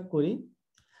 এক্সট্রাক্ট করি।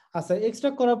 আচ্ছা,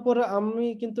 এক্সট্রাক্ট করার পর আমি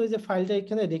কিন্তু এই যে ফাইলটা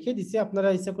এখানে রেখে দিছি, আপনারা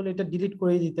ইচ্ছা করলে এটা ডিলিট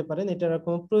করে দিতে পারেন, এটার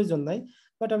কোনো প্রয়োজন নাই।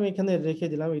 বাট আমি এখানে রেখে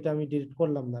দিলাম, এটা আমি ডিলিট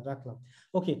করলাম না, রাখলাম।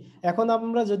 ওকে, এখন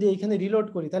আমরা যদি এখানে রিলোড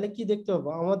করি তাহলে কি দেখতে পাবো,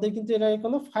 আমাদের কিন্তু এর আগে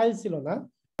কোনো ফাইল ছিল না,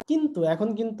 কিন্তু এখন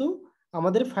কিন্তু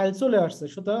আমাদের ফাইল চলে আসছে।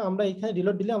 সুতরাং আমরা এখানে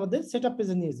রিলোড দিলে আমাদের সেটআপ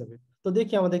পেজে নিয়ে যাবে। তো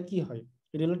দেখি আমাদের কি হয়,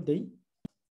 রিলোড দেই।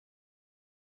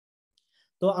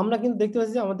 তো আমরা কিন্তু দেখতে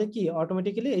পাচ্ছি যে আমাদের কি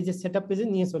অটোমেটিক্যালি এই যে সেটআপ পেজে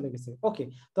নিয়ে চলে গেছে। ওকে,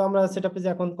 তো আমরা সেটআপ পেজে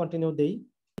এখন কন্টিনিউ দেই।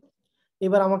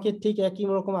 এবার আমাকে ঠিক একই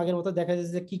রকম আগের মতো দেখা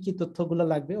যাচ্ছে যে কি কি তথ্যগুলো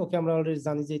লাগবে। ওকে, আমরা অলরেডি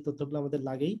জানি যে এই তথ্যগুলো আমাদের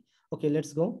লাগেই। ওকে,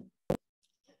 লেটস গো।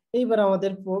 এইবার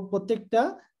আমাদের প্রত্যেকটা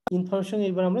ইনফরমেশন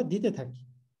এবার আমরা দিতে থাকি।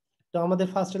 তো আমাদের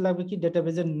ফার্স্টে লাগবে কি,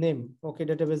 ডেটাবেজের নেম। ওকে,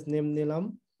 ডেটাবেজ নেম নিলাম,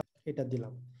 এটা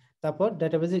দিলাম। তারপর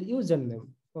ডেটাবেজের ইউজার নেম,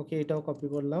 ওকে, এটাও কপি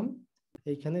করলাম,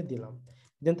 এইখানে দিলাম।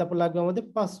 দেন তারপর লাগবে আমাদের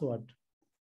পাসওয়ার্ড,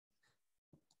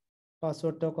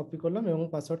 পাসওয়ার্ডটাও কপি করলাম এবং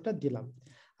পাসওয়ার্ডটা দিলাম।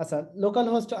 আচ্ছা, লোকাল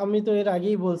হোস্ট আমি তো এর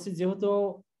আগেই বলছি, যেহেতু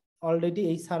অলরেডি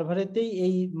এই সার্ভারেতেই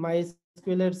এই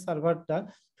মাইএসকিউএল এর সার্ভারটা,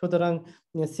 সুতরাং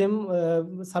সেম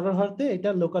সার্ভার হতে এটা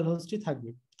লোকাল হোস্টই থাকবে,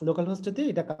 লোকাল হোস্টেতে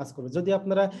এটা কাজ করবে। যদি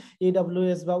আপনারা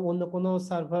এডব্লিউএস বা অন্য কোনো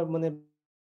সার্ভার মানে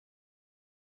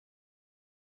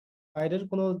বাইরের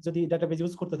কোনো যদি ডাটাবেজ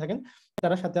ইউজ করতে থাকেন,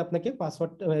 তার সাথে আপনাকে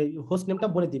পাসওয়ার্ড হোস্ট নেমটা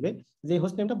বলে দিবে, যে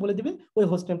হোস্ট নেমটা বলে দিবে ওই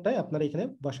হোস্ট নেমটাই আপনারা এখানে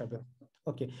বসাবেন।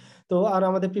 ওকে, তো আর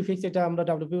আমাদের প্রিফিক্স এটা আমরা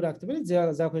ডব্লিউপিও রাখতে পারি,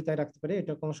 যা হয় তাই রাখতে পারি,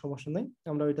 এটা কোনো সমস্যা নাই।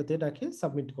 আমরা ওইটাতে রাখে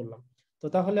সাবমিট করলাম। তো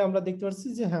তাহলে আমরা দেখতে পাচ্ছি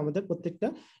যে হ্যাঁ আমাদের প্রত্যেকটা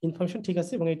ইনফরমেশন ঠিক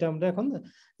আছে এবং এটা আমরা এখন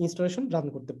ইনস্টলেশন রান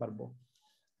করতে পারবো।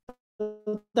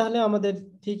 তাহলে আমাদের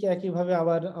ঠিক একইভাবে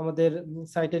আবার আমাদের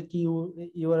সাইটের কি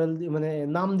ইউআরএল মানে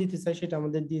নাম দিতে চাই সেটা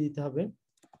আমাদের দিয়ে দিতে হবে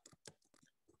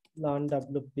learn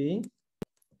wp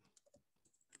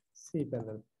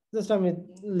cPanel জাস্ট আমি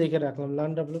লিখে রাখলাম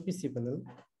learn wp cPanel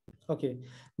ওকে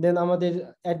দেন আমাদের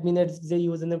অ্যাডমিনের যে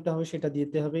ইউজার নেমটা হবে সেটা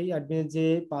দিতে হবে অ্যাডমিনের যে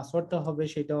পাসওয়ার্ডটা হবে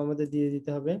সেটাও আমাদের দিয়ে দিতে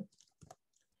হবে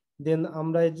দেন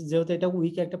আমরা যেহেতু এটা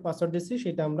উইক একটা পাসওয়ার্ড দিচ্ছি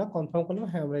সেটা আমরা কনফার্ম করলাম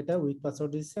হ্যাঁ আমরা এটা উইক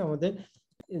পাসওয়ার্ড দিচ্ছি আমাদের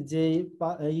যে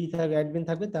থাকবে অ্যাডমিন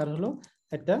থাকবে তার হলো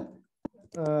একটা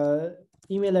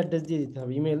ইমেল অ্যাড্রেস দিয়ে দিতে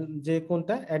হবে ইমেল যে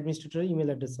কোনটা অ্যাডমিনিস্ট্রেটরের ইমেল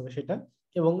অ্যাড্রেস হবে সেটা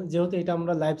এবং যেহেতু এটা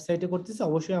আমরা লাইভ সাইটে করতেছি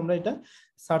অবশ্যই আমরা এটা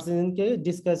সার্চ ইঞ্জিনকে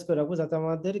ডিসকাস করে রাখবো যাতে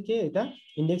আমাদেরকে এটা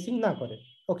ইন্ডেক্সিং না করে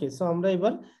ওকে সো আমরা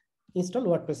এবার ইনস্টল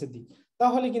ওয়ার্ডপ্রেসে দিই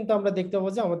তাহলে কিন্তু আমরা দেখতে পাবো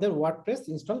যে আমাদের ওয়ার্ডপ্রেস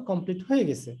ইনস্টল কমপ্লিট হয়ে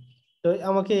গেছে তো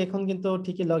আমাকে এখন কিন্তু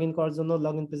ঠিকই লগ ইন করার জন্য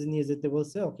লগ ইন পেজে নিয়ে যেতে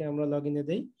বলছে ওকে আমরা লগ ইনে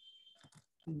দেই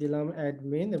দিলাম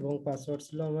অ্যাডমিন এবং পাসওয়ার্ড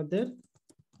ছিল আমাদের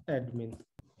অ্যাডমিন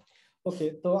ওকে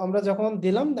তো আমরা যখন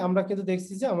দিলাম আমরা কিন্তু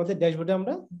দেখছি যে আমাদের ড্যাশবোর্ডে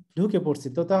আমরা ঢুকে পড়ছি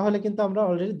তো তাহলে কিন্তু আমরা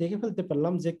অলরেডি দেখে ফেলতে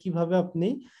পারলাম যে কিভাবে আপনি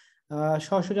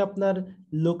সরাসরি আপনার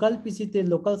লোকাল পিসিতে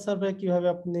লোকাল সার্ভারে কিভাবে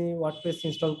আপনি ওয়ার্ডপ্রেস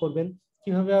ইনস্টল করবেন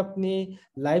কিভাবে আপনি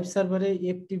লাইভ সার্ভারে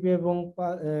এফটিপি এবং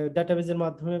ডাটাবেজের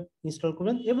মাধ্যমে ইনস্টল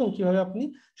করবেন এবং কিভাবে আপনি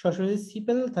সরাসরি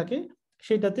cPanel থাকে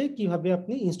সেটাতে কিভাবে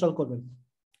আপনি ইনস্টল করবেন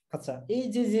আচ্ছা এই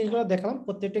যে যেগুলো দেখালাম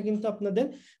প্রত্যেকটা কিন্তু আপনাদের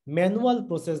ম্যানুয়াল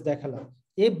প্রসেস দেখালাম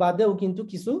এর বাদেও কিন্তু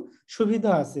কিছু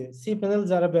সুবিধা আছে cPanel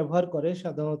যারা ব্যবহার করে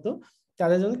সাধারণত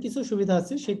তাদের জন্য কিছু সুবিধা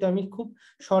আছে সেটা আমি খুব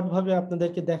শর্ট ভাবে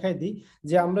আপনাদেরকে দেখাই দিই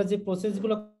যে আমরা যে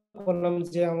প্রসেসগুলো করলাম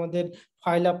যে আমাদের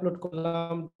ফাইল আপলোড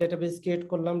করলাম ডেটাবেস ক্রিয়েট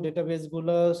করলাম ডেটাবেস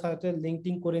গুলো সাথে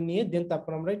লিঙ্কিং করে নিয়ে দেন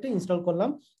তারপর আমরা এটা ইনস্টল করলাম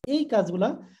এই কাজগুলা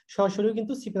সরাসরি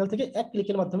কিন্তু cPanel থেকে এক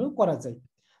ক্লিকের মাধ্যমে করা যায়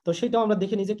তো সেটাও আমরা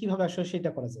দেখে নিই যে কিভাবে আসলে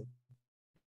সেটা করা যায়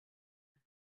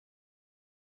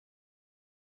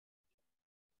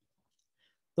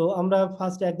তো আমরা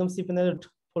ফার্স্ট একদম cPanel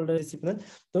ফোল্ডারে cPanel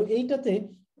তো এইটাতে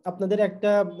আপনাদের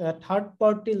একটা থার্ড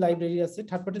পার্টি লাইব্রেরি আছে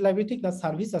থার্ড পার্টি লাইব্রেরি ঠিক না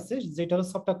সার্ভিস আছে যেটা হলো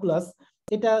সফটওয়্যার ক্লাস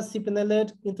এটা cPanel এর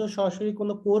কিন্তু সরাসরি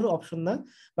কোনো কোর অপশন না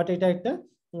বাট এটা একটা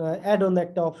অ্যাড অন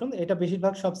একটা অপশন এটা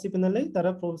বেশিরভাগ সব cPanel এই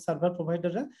তারা সার্ভার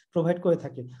প্রোভাইডাররা প্রোভাইড করে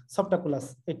থাকে সফটওয়্যার ক্লাস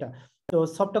এটা তো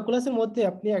সফটওয়্যার ক্লাসের মধ্যে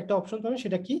আপনি একটা অপশন পাবেন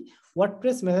সেটা কি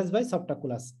WordPress manage by software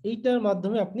class এইটার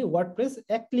মাধ্যমে আপনি ওয়ার্ডপ্রেস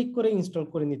এক ক্লিক করে ইনস্টল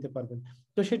করে নিতে পারবেন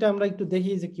তো সেটা আমরা একটু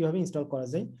দেখি যে কিভাবে ইনস্টল করা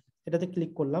যায় এটাতে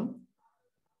ক্লিক করলাম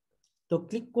তো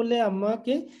ক্লিক করলে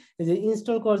আমাকে এই যে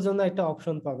ইনস্টল করার জন্য একটা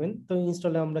অপশন পাবেন তো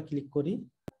ইনস্টলে আমরা ক্লিক করি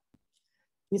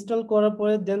ইনস্টল করার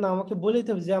পরে দেন আমাকে বলে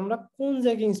দিতে হবে যে আমরা কোন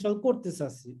জায়গায় ইনস্টল করতে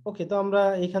চাচ্ছি ওকে তো আমরা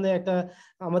এখানে একটা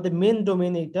আমাদের মেন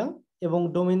ডোমেইন এইটা এবং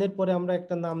ডোমেইনের পরে আমরা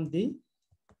একটা নাম দিই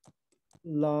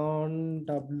learn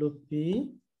wp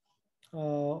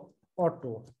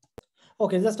auto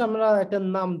ওকে জাস্ট আমরা একটা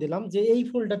নাম দিলাম যে এই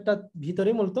ফোল্ডারটার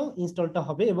ভিতরে মূলত ইনস্টলটা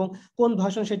হবে এবং কোন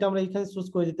ভার্সন সেটা আমরা এখানে চুজ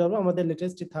করে দিতে পারবো আমাদের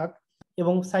লেটেস্টই থাক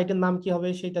এবং সাইটের নাম কি হবে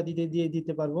সেটা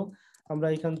দিতে পারবো আমরা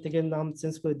এখান থেকে নাম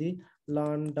চেঞ্জ করে দিই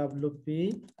learn wp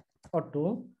auto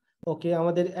ওকে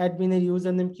আমাদের অ্যাডমিনের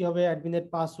ইউজার নেম কি হবে অ্যাডমিনের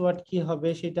পাসওয়ার্ড কি হবে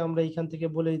সেটা আমরা এখান থেকে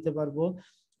বলে দিতে পারবো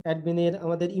অ্যাডমিনের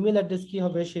আমাদের ইমেল অ্যাড্রেস কি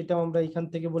হবে সেটাও আমরা এখান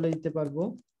থেকে বলে দিতে পারবো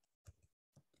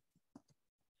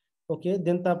ওকে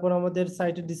দেন তারপর আমাদের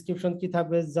সাইটের ডেসক্রিপশন কি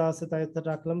থাকবে যা আছে তাই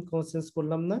রাখলাম কোনো চেঞ্জ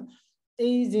করলাম না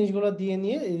এই জিনিসগুলো দিয়ে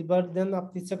নিয়ে এবার দেন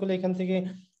আপনি ইচ্ছা করলে এখান থেকে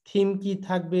থিম কি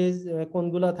থাকবে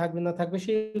কোনগুলো থাকবে না থাকবে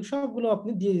সেই সবগুলো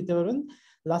আপনি দিয়ে দিতে পারবেন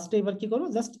লাস্টে এবার কি করবো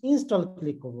জাস্ট ইনস্টল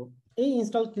ক্লিক করব এই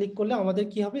ইনস্টল ক্লিক করলে আমাদের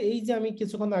কি হবে এই যে আমি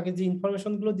কিছুক্ষণ আগে যে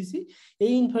ইনফরমেশন গুলো দিছি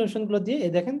এই ইনফরমেশন গুলো দিয়ে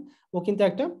দেখেন ও কিন্তু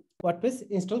একটা ওয়ার্ডপ্রেস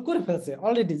ইনস্টল করে ফেলছে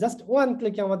অলরেডি জাস্ট ওয়ান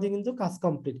ক্লিকে আমাদের কিন্তু কাজ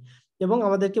কমপ্লিট এবং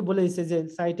আমাদেরকে বলে দিয়েছে যে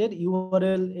সাইটের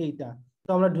ইউআরএল এইটা তো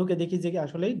আমরা ঢুকে দেখি যে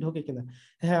আসলেই ঢোকে কিনা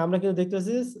হ্যাঁ আমরা কিন্তু দেখতে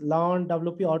পাচ্ছি learn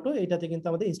wp auto এইটাতে কিন্তু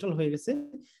আমাদের ইনস্টল হয়ে গেছে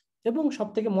এবং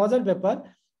সবথেকে মজার ব্যাপার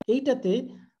এইটাতে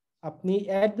আপনি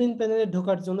অ্যাডমিন প্যানেলে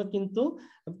ঢোকার জন্য কিন্তু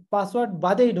পাসওয়ার্ড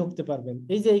বাদেই ঢুকতে পারবেন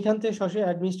এই যে এইখান থেকে সরাসরি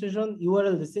অ্যাডমিনিস্ট্রেশন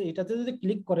ইউআরএল দিচ্ছে এটাতে যদি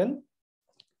ক্লিক করেন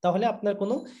তাহলে আপনার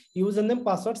কোনো ইউজার নেম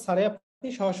পাসওয়ার্ড ছাড়াই আপনি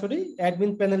সরাসরি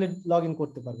অ্যাডমিন প্যানেলে লগ ইন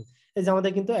করতে পারবেন এই যে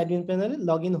আমাদের কিন্তু অ্যাডমিন প্যানেলে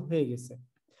লগ ইন হয়ে গেছে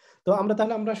তো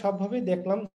আমরা সবভাবে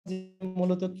দেখলাম যে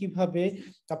মূলত কিভাবে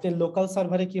আপনি লোকাল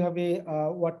সার্ভারে কিভাবে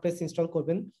ওয়ার্ডপ্রেস ইনস্টল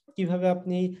করবেন কিভাবে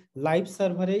আপনি লাইভ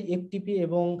সার্ভারে এফটিপি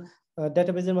এবং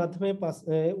ডেটাবেজের মাধ্যমে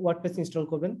ওয়ার্ডপ্রেস ইনস্টল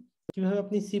করবেন কিভাবে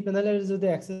আপনি cPanel এর যদি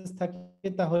অ্যাক্সেস থাকে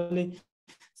তাহলে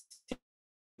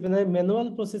ম্যানুয়াল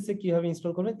প্রসেসে কিভাবে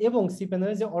ইনস্টল করবেন এবং cPanel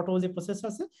এর যে অটো যে প্রসেস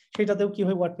আছে সেটাতেও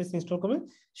কিভাবে ওয়ার্ডপ্রেস ইনস্টল করবেন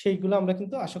সেইগুলো আমরা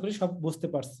কিন্তু আশা করি সব বুঝতে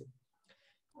পারছি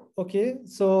ওকে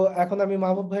সো এখন আমি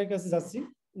মাহবুব ভাইয়ের কাছে যাচ্ছি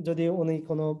যদি উনি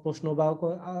কোনো প্রশ্ন বা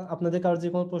আপনাদের কারোর যে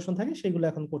কোনো প্রশ্ন থাকে সেগুলো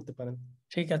এখন করতে পারেন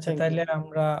ঠিক আছে তাহলে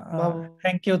আমরা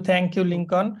থ্যাংক ইউ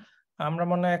লিংকন আমরা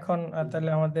মনে হয় এখন তাহলে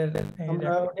আমাদের আমরা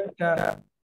রেকর্ডিংটা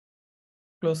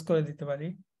ক্লোজ করে দিতে পারি।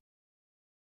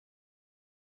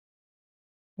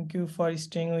 Thank you for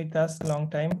staying with us long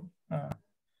time.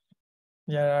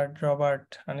 Gerard, Robert,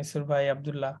 Anisur ভাই,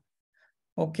 আব্দুল্লাহ।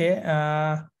 ওকে,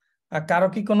 কারো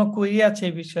কি কোনো কোয়েরি আছে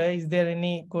এই বিষয়ে? Is there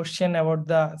any question about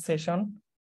the session?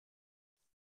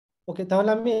 ওকে, তাহলে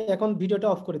আমি এখন ভিডিওটা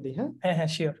অফ করে দিই। হ্যাঁ হ্যাঁ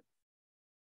হ্যাঁ, শিওর।